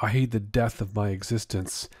 I hate the death of my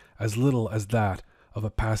existence as little as that of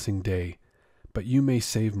a passing day. But you may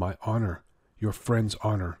save my honor, your friend's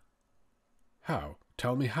honor." "How?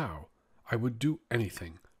 Tell me how. I would do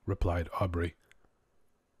anything," replied Aubrey.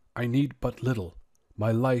 "I need but little.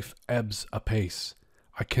 My life ebbs apace.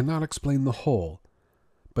 I cannot explain the whole.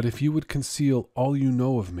 But if you would conceal all you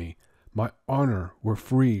know of me, my honor were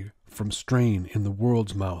free from strain in the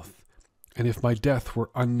world's mouth. And if my death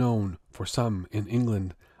were unknown for some in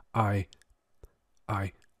England, but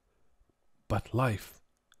life,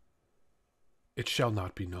 it shall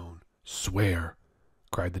not be known." "Swear,"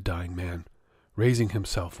 cried the dying man, raising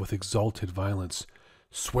himself with exalted violence.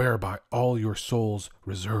 "Swear by all your soul's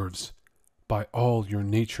reserves, by all your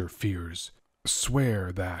nature fears.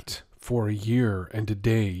 Swear that for a year and a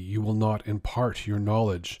day you will not impart your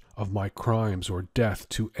knowledge of my crimes or death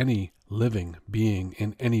to any living being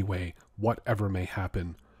in any way, whatever may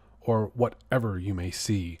happen, or whatever you may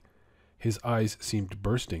see." His eyes seemed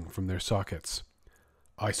bursting from their sockets.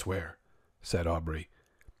 "I swear," said Aubrey.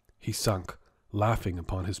 He sunk, laughing,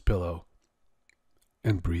 upon his pillow,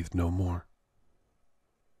 and breathed no more.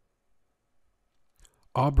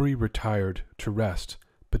 Aubrey retired to rest,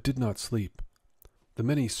 but did not sleep. The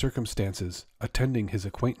many circumstances attending his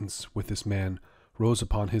acquaintance with this man rose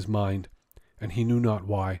upon his mind, and he knew not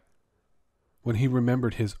why. When he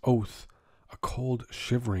remembered his oath, a cold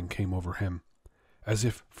shivering came over him, as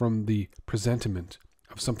if from the presentiment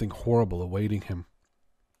of something horrible awaiting him.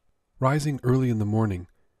 Rising early in the morning,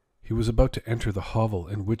 he was about to enter the hovel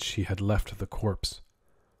in which he had left the corpse,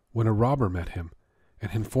 when a robber met him,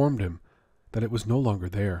 and informed him that it was no longer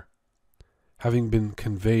there. having been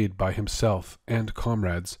conveyed by himself and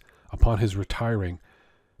comrades upon his retiring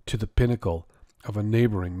to the pinnacle of a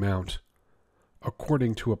neighbouring mount,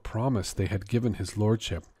 according to a promise they had given his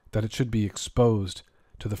lordship, that it should be exposed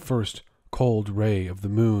to the first cold ray of the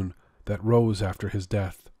moon that rose after his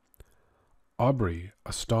death. Aubrey,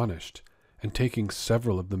 astonished, and taking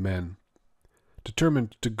several of the men,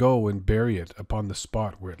 determined to go and bury it upon the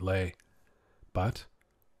spot where it lay. But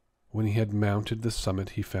when he had mounted the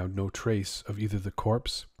summit, he found no trace of either the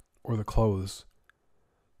corpse or the clothes,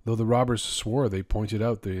 though the robbers swore they pointed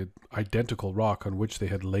out the identical rock on which they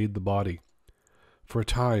had laid the body. For a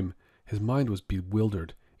time his mind was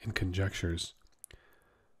bewildered in conjectures,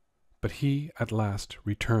 but he at last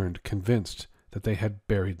returned, convinced that they had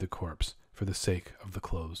buried the corpse for the sake of the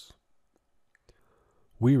clothes.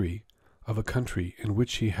 Weary of a country in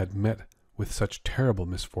which he had met with such terrible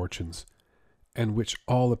misfortunes, and which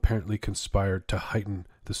all apparently conspired to heighten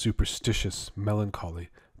the superstitious melancholy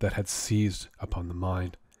that had seized upon the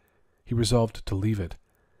mind, he resolved to leave it,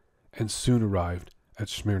 and soon arrived at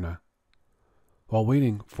Smyrna. While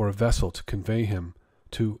waiting for a vessel to convey him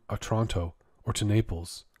to Otranto or to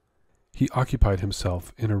Naples, he occupied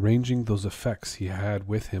himself in arranging those effects he had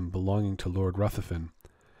with him belonging to Lord Ruthven.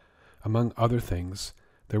 Among other things,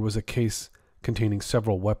 there was a case containing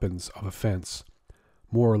several weapons of offence,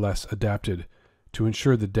 more or less adapted to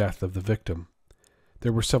ensure the death of the victim.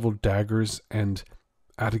 There were several daggers and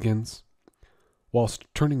atagans. Whilst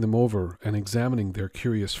turning them over and examining their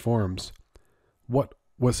curious forms, what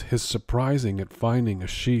was his surprising at finding a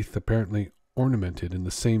sheath apparently ornamented in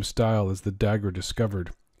the same style as the dagger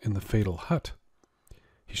discovered in the fatal hut.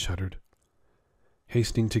 He shuddered.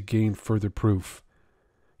 Hastening to gain further proof,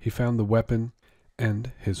 he found the weapon,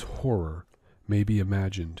 and his horror may be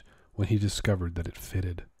imagined when he discovered that it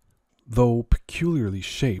fitted. Though peculiarly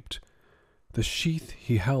shaped, the sheath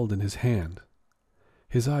he held in his hand.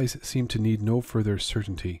 His eyes seemed to need no further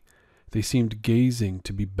certainty. They seemed gazing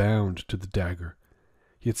to be bound to the dagger.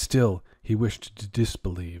 Yet still he wished to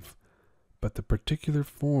disbelieve. But the particular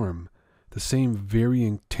form, the same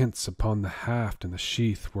varying tints upon the haft and the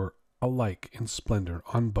sheath, were alike in splendor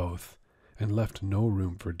on both, and left no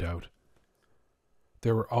room for doubt.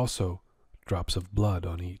 There were also drops of blood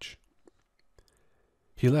on each.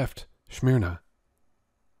 He left Smyrna,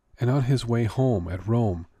 and on his way home at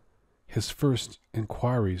Rome, his first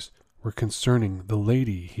inquiries were concerning the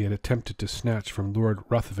lady he had attempted to snatch from Lord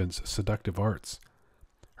Ruthven's seductive arts.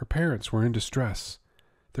 Her parents were in distress,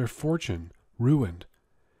 their fortune ruined,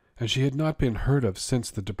 and she had not been heard of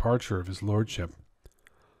since the departure of his lordship.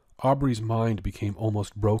 Aubrey's mind became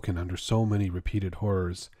almost broken under so many repeated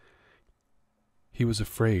horrors. He was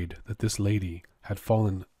afraid that this lady had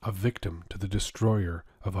fallen a victim to the destroyer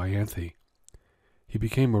of Ianthe. He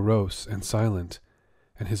became morose and silent,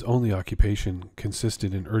 and his only occupation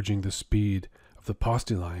consisted in urging the speed of the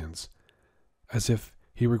postilions, as if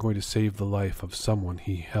he were going to save the life of someone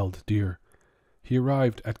he held dear. He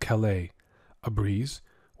arrived at Calais. A breeze,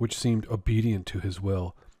 which seemed obedient to his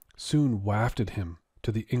will, soon wafted him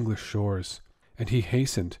to the English shores, and he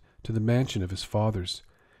hastened to the mansion of his fathers,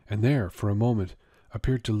 and there, for a moment,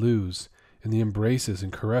 appeared to lose, in the embraces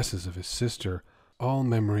and caresses of his sister, all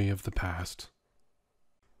memory of the past.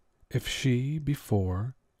 If she,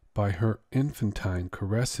 before, by her infantine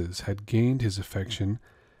caresses had gained his affection,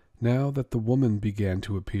 now that the woman began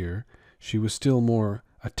to appear, she was still more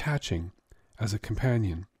attaching as a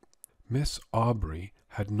companion. Miss Aubrey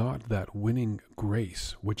had not that winning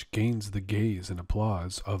grace which gains the gaze and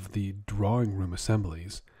applause of the drawing-room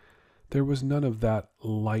assemblies. There was none of that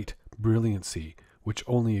light brilliancy which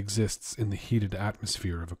only exists in the heated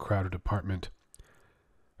atmosphere of a crowded apartment.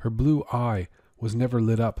 Her blue eye was never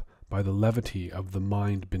lit up by the levity of the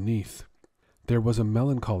mind beneath. There was a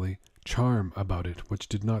melancholy charm about it which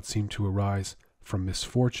did not seem to arise from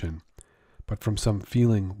misfortune, but from some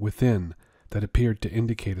feeling within that appeared to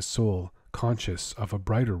indicate a soul conscious of a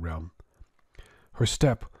brighter realm. Her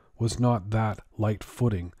step was not that light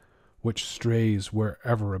footing which strays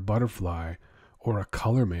wherever a butterfly or a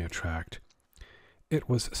color may attract. It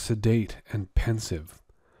was sedate and pensive.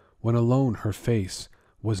 When alone, her face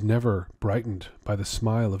was never brightened by the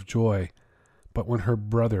smile of joy, but when her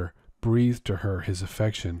brother breathed to her his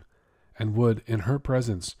affection, and would, in her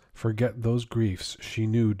presence, forget those griefs she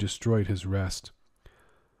knew destroyed his rest.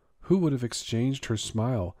 Who would have exchanged her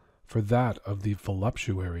smile for that of the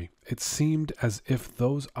voluptuary? It seemed as if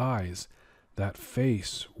those eyes, that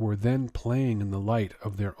face, were then playing in the light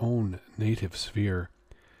of their own native sphere.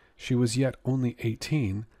 She was yet only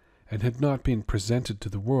 18, and had not been presented to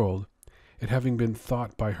the world, it having been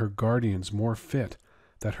thought by her guardians more fit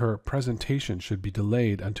that her presentation should be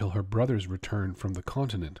delayed until her brother's return from the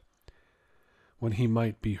continent, when he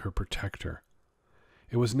might be her protector.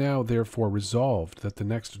 It was now therefore resolved that the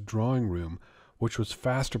next drawing-room, which was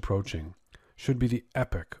fast approaching, should be the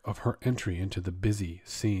epoch of her entry into the busy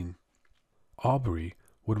scene. Aubrey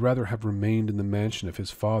would rather have remained in the mansion of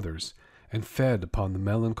his fathers and fed upon the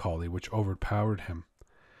melancholy which overpowered him.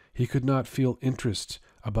 He could not feel interest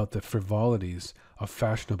about the frivolities of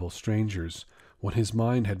fashionable strangers when his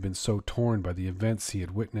mind had been so torn by the events he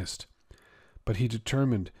had witnessed, but he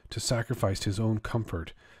determined to sacrifice his own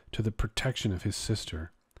comfort to the protection of his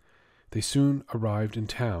sister. They soon arrived in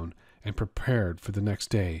town and prepared for the next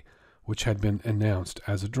day, which had been announced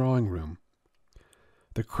as a drawing-room.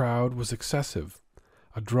 The crowd was excessive.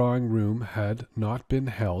 A drawing-room had not been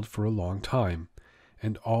held for a long time,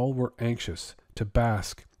 and all were anxious to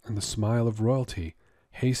bask in the smile of royalty,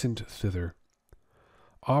 hastened thither.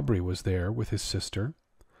 Aubrey was there with his sister.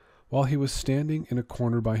 While he was standing in a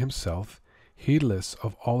corner by himself, heedless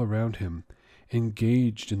of all around him,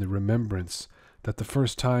 engaged in the remembrance that the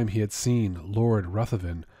first time he had seen Lord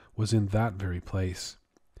Ruthven was in that very place,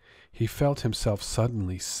 he felt himself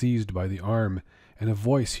suddenly seized by the arm, and a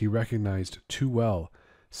voice he recognized too well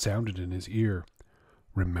sounded in his ear,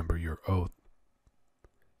 "Remember your oath."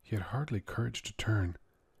 He had hardly courage to turn,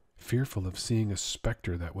 fearful of seeing a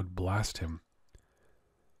spectre that would blast him,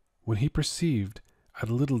 when he perceived at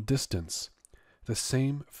a little distance the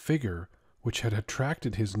same figure which had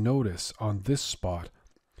attracted his notice on this spot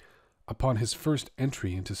upon his first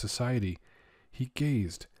entry into society. He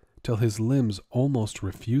gazed till his limbs almost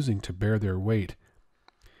refusing to bear their weight,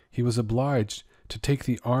 he was obliged to take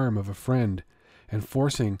the arm of a friend, and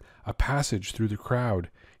forcing a passage through the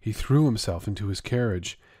crowd, he threw himself into his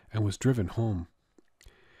carriage and was driven home.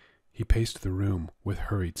 He paced the room with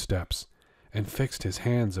hurried steps, and fixed his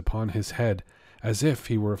hands upon his head, as if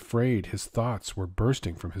he were afraid his thoughts were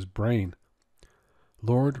bursting from his brain.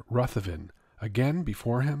 Lord Ruthven again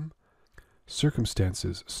before him?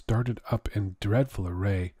 Circumstances started up in dreadful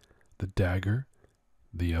array, the dagger,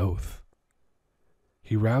 the oath.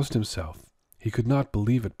 He roused himself. He could not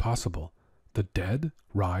believe it possible. The dead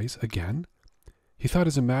rise again? He thought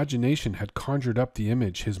his imagination had conjured up the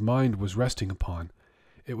image his mind was resting upon.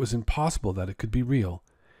 It was impossible that it could be real.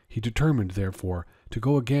 He determined, therefore, to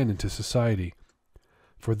go again into society.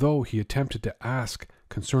 For though he attempted to ask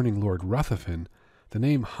concerning Lord Ruthven, the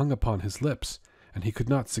name hung upon his lips, and he could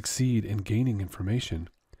not succeed in gaining information.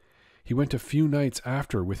 He went a few nights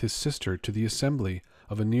after with his sister to the assembly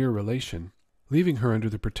of a near relation. Leaving her under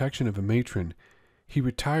the protection of a matron, he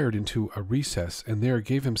retired into a recess, and there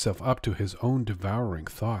gave himself up to his own devouring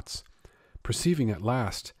thoughts. Perceiving at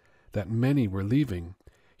last that many were leaving,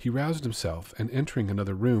 he roused himself, and entering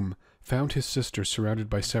another room, found his sister surrounded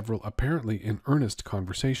by several apparently in earnest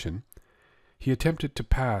conversation. He attempted to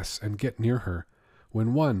pass and get near her,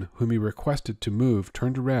 when one whom he requested to move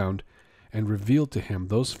turned around and revealed to him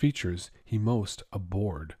those features he most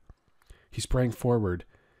abhorred. He sprang forward,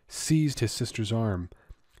 seized his sister's arm,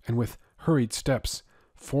 and with hurried steps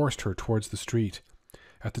forced her towards the street.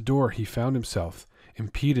 At the door he found himself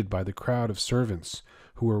impeded by the crowd of servants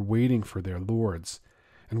who were waiting for their lords,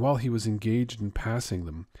 and while he was engaged in passing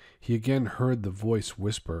them, he again heard the voice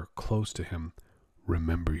whisper close to him,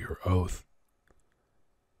 "Remember your oath."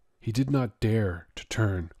 He did not dare to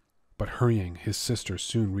turn, but hurrying, his sister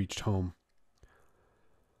soon reached home.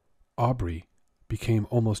 Aubrey became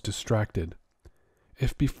almost distracted.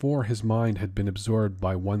 If before his mind had been absorbed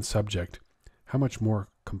by one subject, how much more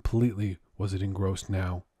completely was it engrossed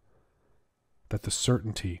now, that the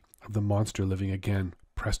certainty of the monster living again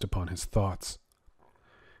pressed upon his thoughts.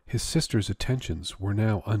 His sister's attentions were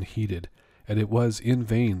now unheeded, and it was in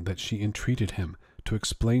vain that she entreated him to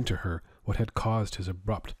explain to her what had caused his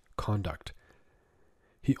abrupt conduct.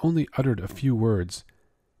 He only uttered a few words,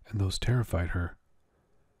 and those terrified her.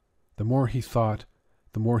 The more he thought,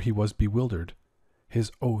 the more he was bewildered.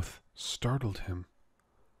 His oath startled him.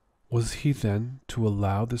 Was he then to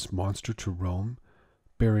allow this monster to roam,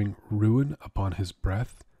 bearing ruin upon his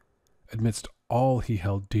breath, amidst all he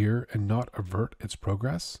held dear, and not avert its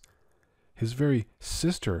progress? His very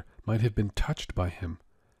sister might have been touched by him.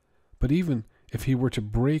 But even if he were to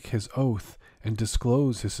break his oath and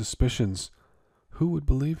disclose his suspicions, who would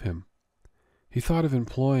believe him? He thought of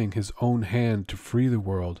employing his own hand to free the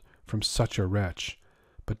world from such a wretch,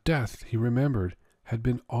 but death, he remembered, had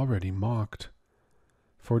been already mocked.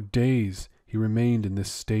 For days he remained in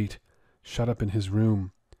this state, shut up in his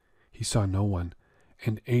room. He saw no one,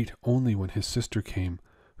 and ate only when his sister came,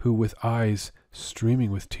 who, with eyes streaming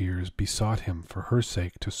with tears, besought him for her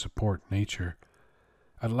sake to support nature.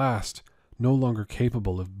 At last, no longer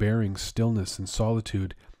capable of bearing stillness and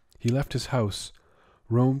solitude, he left his house,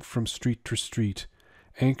 roamed from street to street,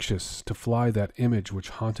 anxious to fly that image which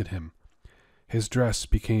haunted him. His dress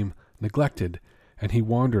became neglected, and he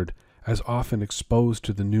wandered as often exposed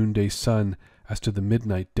to the noonday sun as to the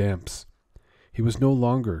midnight damps. He was no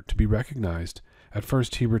longer to be recognized. At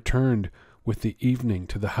first he returned with the evening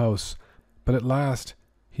to the house, but at last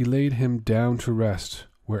he laid him down to rest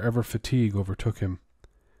wherever fatigue overtook him.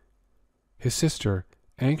 His sister,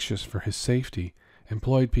 anxious for his safety,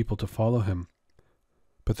 employed people to follow him,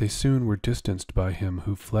 but they soon were distanced by him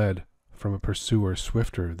who fled from a pursuer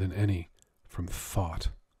swifter than any, from thought.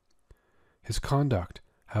 His conduct,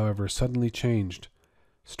 however, suddenly changed,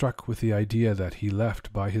 struck with the idea that he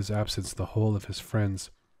left by his absence the whole of his friends,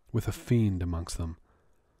 with a fiend amongst them,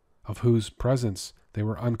 of whose presence they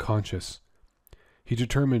were unconscious. He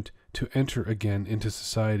determined to enter again into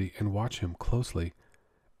society and watch him closely,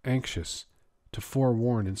 anxious to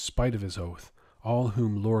forewarn, in spite of his oath, all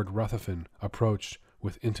whom Lord Ruthven approached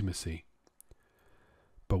with intimacy.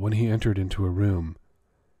 But when he entered into a room,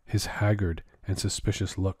 his haggard and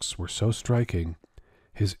suspicious looks were so striking,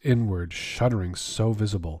 his inward shuddering so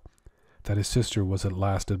visible, that his sister was at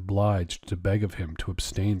last obliged to beg of him to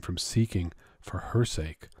abstain from seeking, for her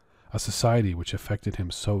sake, a society which affected him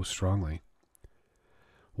so strongly.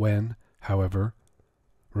 When, however,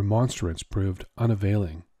 remonstrance proved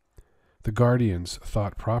unavailing, the guardians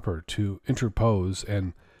thought proper to interpose,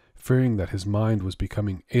 and, fearing that his mind was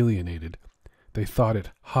becoming alienated, they thought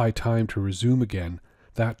it high time to resume again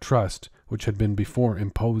that trust which had been before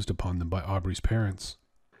imposed upon them by Aubrey's parents.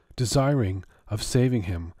 Desiring of saving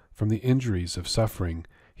him from the injuries of suffering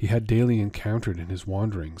he had daily encountered in his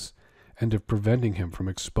wanderings, and of preventing him from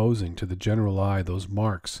exposing to the general eye those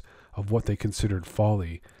marks of what they considered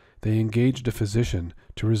folly, they engaged a physician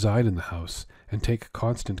to reside in the house and take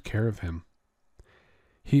constant care of him.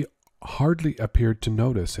 He hardly appeared to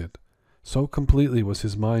notice it, so completely was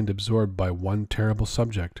his mind absorbed by one terrible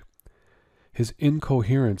subject. His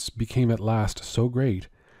incoherence became at last so great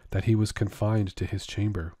that he was confined to his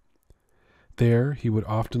chamber. There he would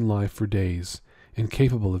often lie for days,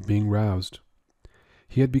 incapable of being roused.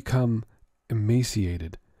 He had become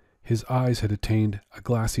emaciated, his eyes had attained a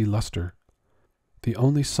glassy luster. The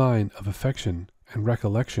only sign of affection and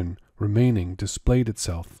recollection remaining displayed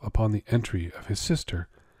itself upon the entry of his sister.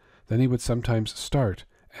 Then he would sometimes start,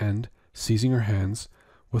 and, seizing her hands,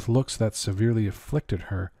 with looks that severely afflicted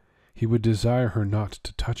her, he would desire her not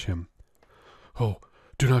to touch him. "Oh,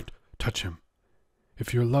 do not touch him.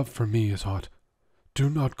 If your love for me is aught, do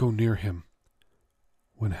not go near him."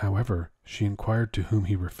 When, however, she inquired to whom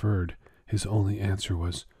he referred, his only answer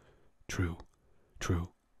was, "True,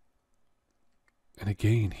 true." And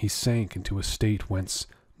again he sank into a state whence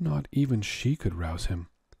not even she could rouse him.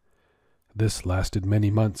 This lasted many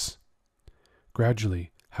months.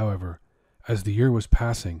 Gradually, however, as the year was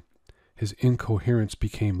passing, his incoherence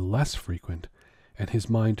became less frequent, and his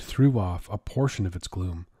mind threw off a portion of its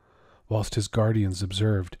gloom, whilst his guardians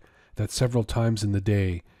observed that several times in the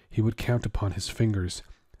day he would count upon his fingers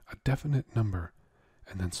a definite number,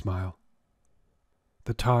 and then smile.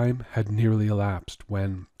 The time had nearly elapsed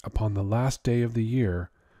when, upon the last day of the year,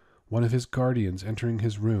 one of his guardians, entering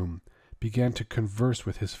his room, began to converse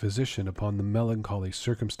with his physician upon the melancholy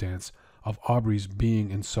circumstance of Aubrey's being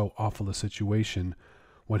in so awful a situation,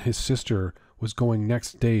 when his sister was going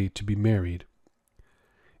next day to be married.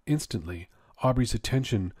 Instantly Aubrey's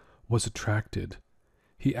attention was attracted.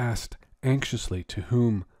 He asked anxiously to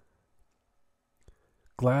whom.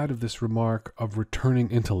 Glad of this remark of returning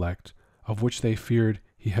intellect, of which they feared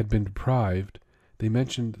he had been deprived, they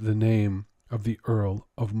mentioned the name of the Earl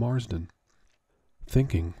of Marsden.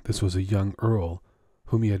 Thinking this was a young earl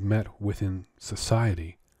whom he had met with in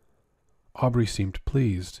society, Aubrey seemed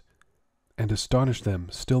pleased, and astonished them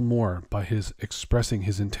still more by his expressing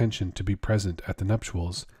his intention to be present at the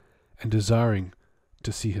nuptials, and desiring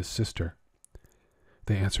to see his sister.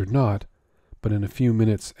 They answered not, but in a few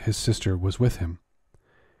minutes his sister was with him.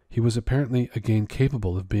 He was apparently again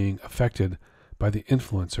capable of being affected by the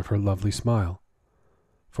influence of her lovely smile,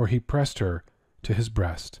 for he pressed her to his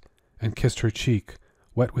breast, and kissed her cheek,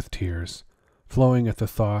 wet with tears, flowing at the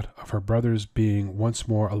thought of her brother's being once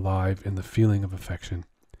more alive in the feeling of affection.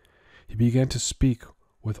 He began to speak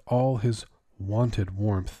with all his wonted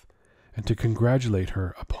warmth, and to congratulate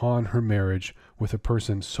her upon her marriage with a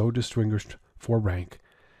person so distinguished for rank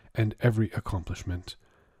and every accomplishment,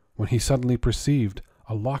 when he suddenly perceived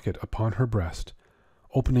a locket upon her breast.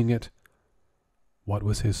 Opening it, what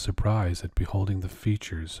was his surprise at beholding the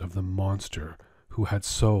features of the monster who had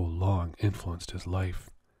so long influenced his life.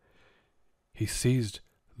 He seized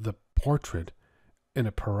the portrait in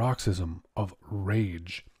a paroxysm of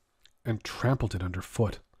rage, and trampled it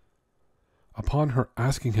underfoot. Upon her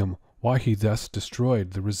asking him why he thus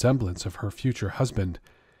destroyed the resemblance of her future husband,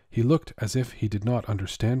 he looked as if he did not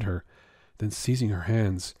understand her, then seizing her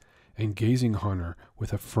hands, and gazing on her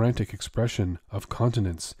with a frantic expression of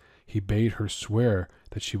countenance, he bade her swear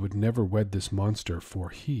that she would never wed this monster,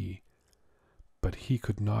 but he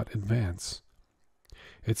could not advance.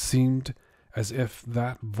 It seemed as if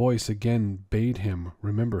that voice again bade him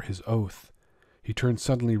remember his oath. He turned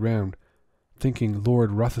suddenly round, thinking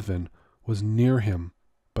Lord Ruthven was near him,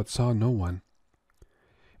 but saw no one.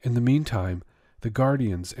 In the meantime, the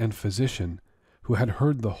guardians and physician, who had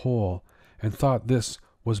heard the whole, and thought this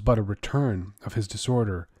was but a return of his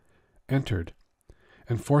disorder, entered,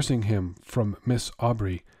 and forcing him from Miss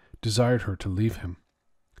Aubrey, desired her to leave him.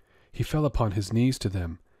 He fell upon his knees to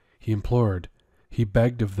them. He implored, he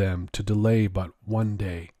begged of them to delay but one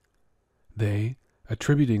day. They,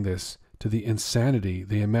 attributing this to the insanity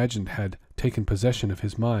they imagined had taken possession of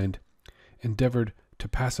his mind, endeavored to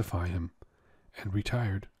pacify him, and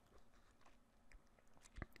retired.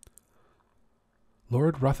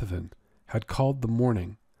 Lord Ruthven had called the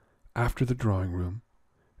morning after the drawing-room,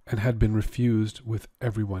 and had been refused with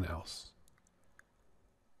everyone else.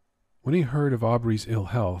 When he heard of Aubrey's ill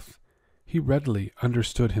health, he readily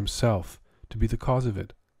understood himself to be the cause of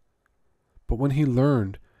it. But when he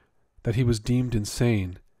learned that he was deemed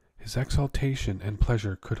insane, his exultation and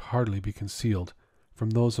pleasure could hardly be concealed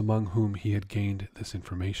from those among whom he had gained this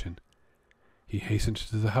information. He hastened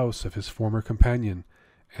to the house of his former companion,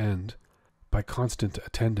 and, by constant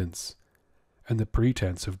attendance, and the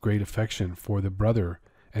pretense of great affection for the brother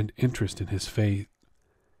and interest in his fate,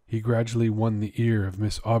 he gradually won the ear of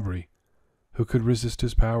Miss Aubrey, who could resist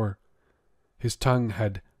his power. His tongue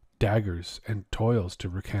had daggers and toils to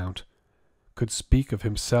recount, could speak of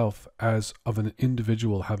himself as of an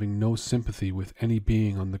individual having no sympathy with any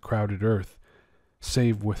being on the crowded earth,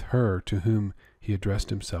 save with her to whom he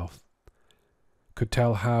addressed himself, could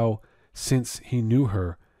tell how, since he knew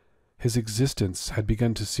her, his existence had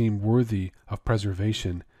begun to seem worthy of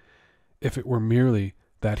preservation, if it were merely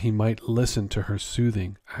that he might listen to her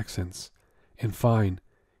soothing accents. In fine,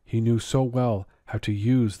 he knew so well how to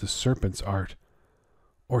use the serpent's art,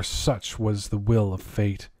 or such was the will of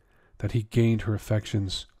fate, that he gained her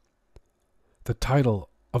affections. The title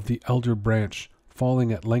of the elder branch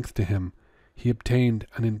falling at length to him, he obtained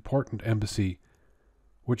an important embassy,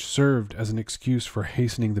 which served as an excuse for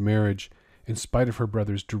hastening the marriage, in spite of her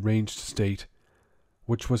brother's deranged state,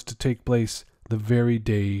 which was to take place the very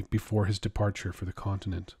day before his departure for the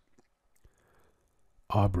continent.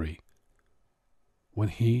 Aubrey, when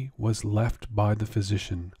he was left by the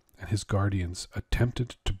physician and his guardians,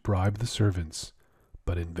 attempted to bribe the servants,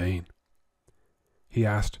 but in vain. He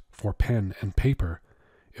asked for pen and paper.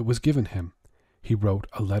 It was given him. He wrote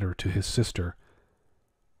a letter to his sister,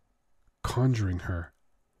 conjuring her,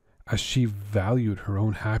 as she valued her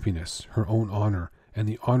own happiness, her own honor, and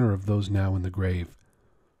the honor of those now in the grave,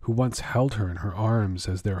 who once held her in her arms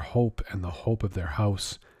as their hope and the hope of their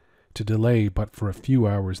house, to delay but for a few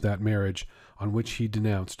hours that marriage on which he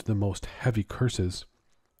denounced the most heavy curses.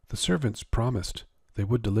 The servants promised they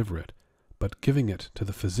would deliver it, but giving it to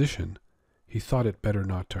the physician, he thought it better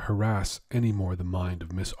not to harass any more the mind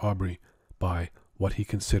of Miss Aubrey by what he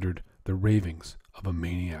considered the ravings of a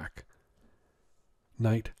maniac.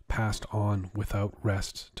 Night passed on without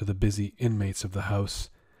rest to the busy inmates of the house,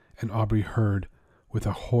 and Aubrey heard, with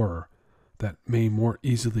a horror that may more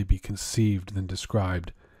easily be conceived than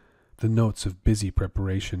described, the notes of busy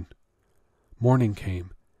preparation. Morning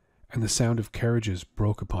came, and the sound of carriages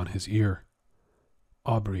broke upon his ear.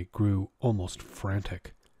 Aubrey grew almost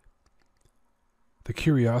frantic. The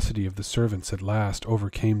curiosity of the servants at last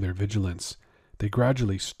overcame their vigilance. They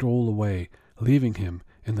gradually stole away, leaving him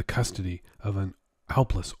in the custody of an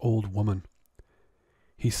helpless old woman.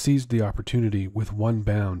 He seized the opportunity with one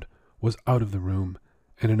bound, was out of the room,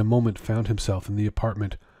 and in a moment found himself in the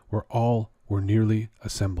apartment where all were nearly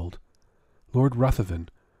assembled. Lord Ruthven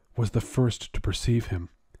was the first to perceive him.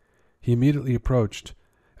 He immediately approached,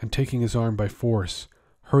 and taking his arm by force,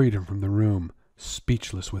 hurried him from the room,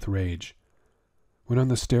 speechless with rage. When on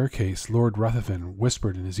the staircase, Lord Ruthven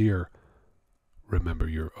whispered in his ear, "Remember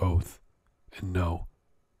your oath, and know,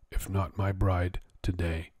 if not my bride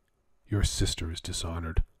today, your sister is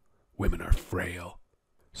dishonored. Women are frail."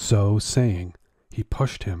 So saying, he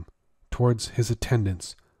pushed him towards his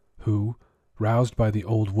attendants, who, roused by the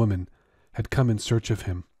old woman, had come in search of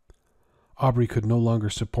him. Aubrey could no longer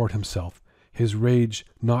support himself. His rage,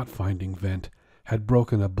 not finding vent, had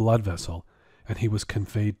broken a blood vessel, and he was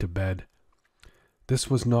conveyed to bed. This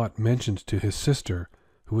was not mentioned to his sister,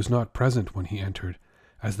 who was not present when he entered,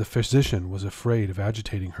 as the physician was afraid of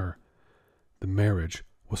agitating her. The marriage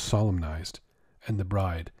was solemnized, and the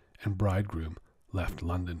bride and bridegroom left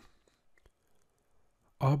London.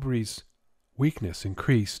 Aubrey's weakness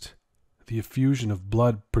increased. The effusion of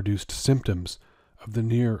blood produced symptoms of the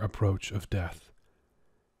near approach of death.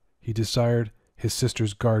 He desired his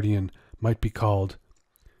sister's guardian might be called,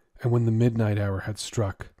 and when the midnight hour had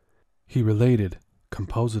struck, he related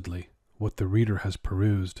composedly what the reader has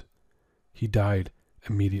perused. He died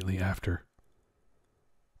immediately after.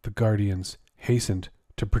 The guardians hastened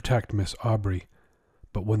to protect Miss Aubrey,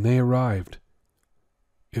 but when they arrived,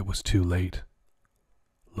 it was too late.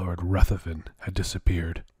 Lord Ruthven had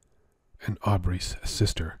disappeared, and Aubrey's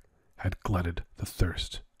sister had glutted the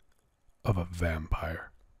thirst of a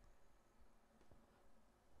vampire.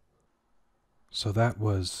 So that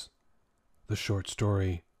was the short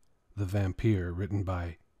story, The Vampyre, written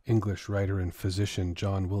by English writer and physician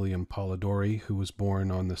John William Polidori, who was born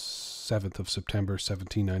on the 7th of September,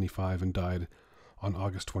 1795, and died on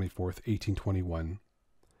August 24th, 1821.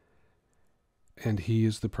 And he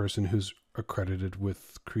is the person who's accredited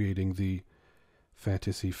with creating the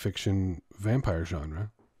fantasy fiction vampire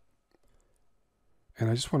genre. And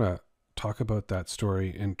I just want to talk about that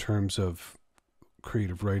story in terms of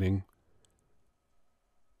creative writing.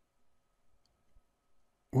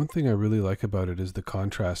 One thing I really like about it is the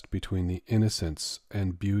contrast between the innocence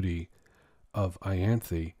and beauty of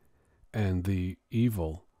Ianthe and the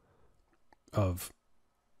evil of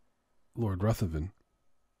Lord Ruthven.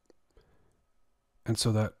 And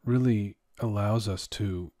so that really allows us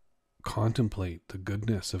to contemplate the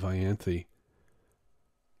goodness of Ianthe.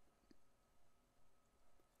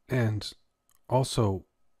 And also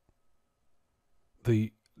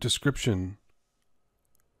the description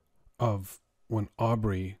of when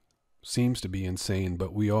Aubrey seems to be insane,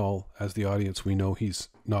 but we all, as the audience, we know he's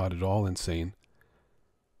not at all insane.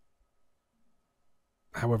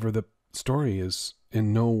 However, the story is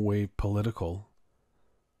in no way political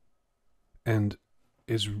and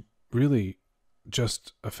is really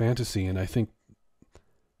just a fantasy. And I think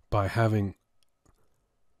by having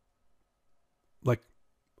like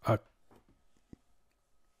a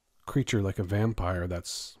creature like a vampire,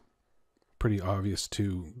 that's pretty obvious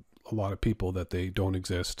to a lot of people that they don't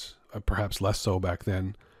exist. Perhaps less so back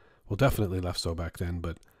then. Well, definitely less so back then,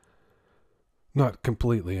 but not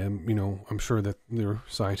completely. I'm sure that there were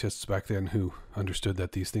scientists back then who understood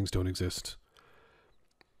that these things don't exist.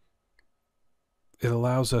 It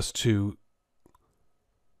allows us to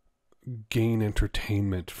gain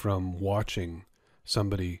entertainment from watching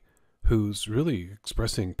somebody who's really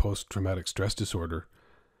expressing post-traumatic stress disorder.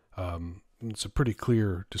 It's a pretty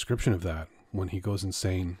clear description of that when he goes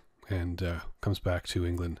insane and comes back to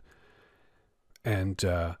England. And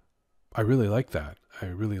I really like that. I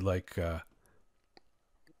really like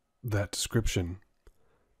that description.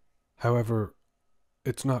 However,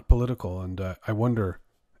 it's not political, and I wonder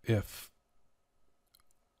if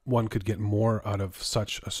one could get more out of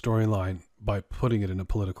such a storyline by putting it in a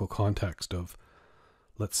political context of,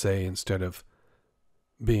 let's say, instead of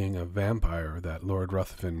being a vampire, that Lord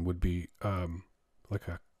Ruthven would be like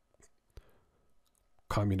a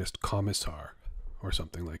communist commissar or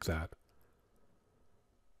something like that.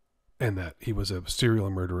 And that he was a serial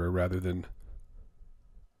murderer rather than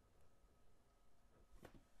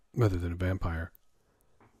a vampire.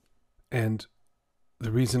 And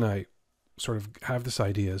the reason I sort of have this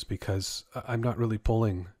idea is because I'm not really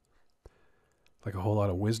pulling like a whole lot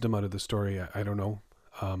of wisdom out of the story. I don't know.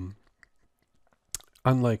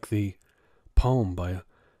 Unlike the poem by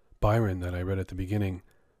Byron that I read at the beginning,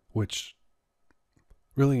 which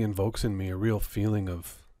really invokes in me a real feeling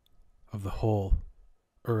of the whole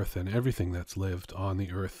earth and everything that's lived on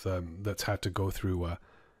the earth, that's had to go through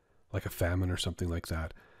like a famine or something like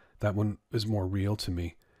that. That one is more real to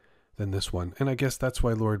me than this one. And I guess that's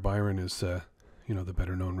why Lord Byron is, the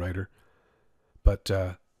better known writer. But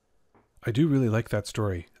I do really like that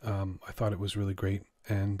story. I thought it was really great.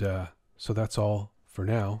 And so that's all for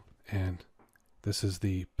now. And this is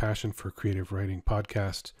the Passion for Creative Writing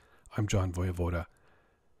podcast. I'm John Voivoda.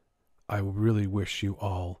 I really wish you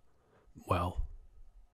all well.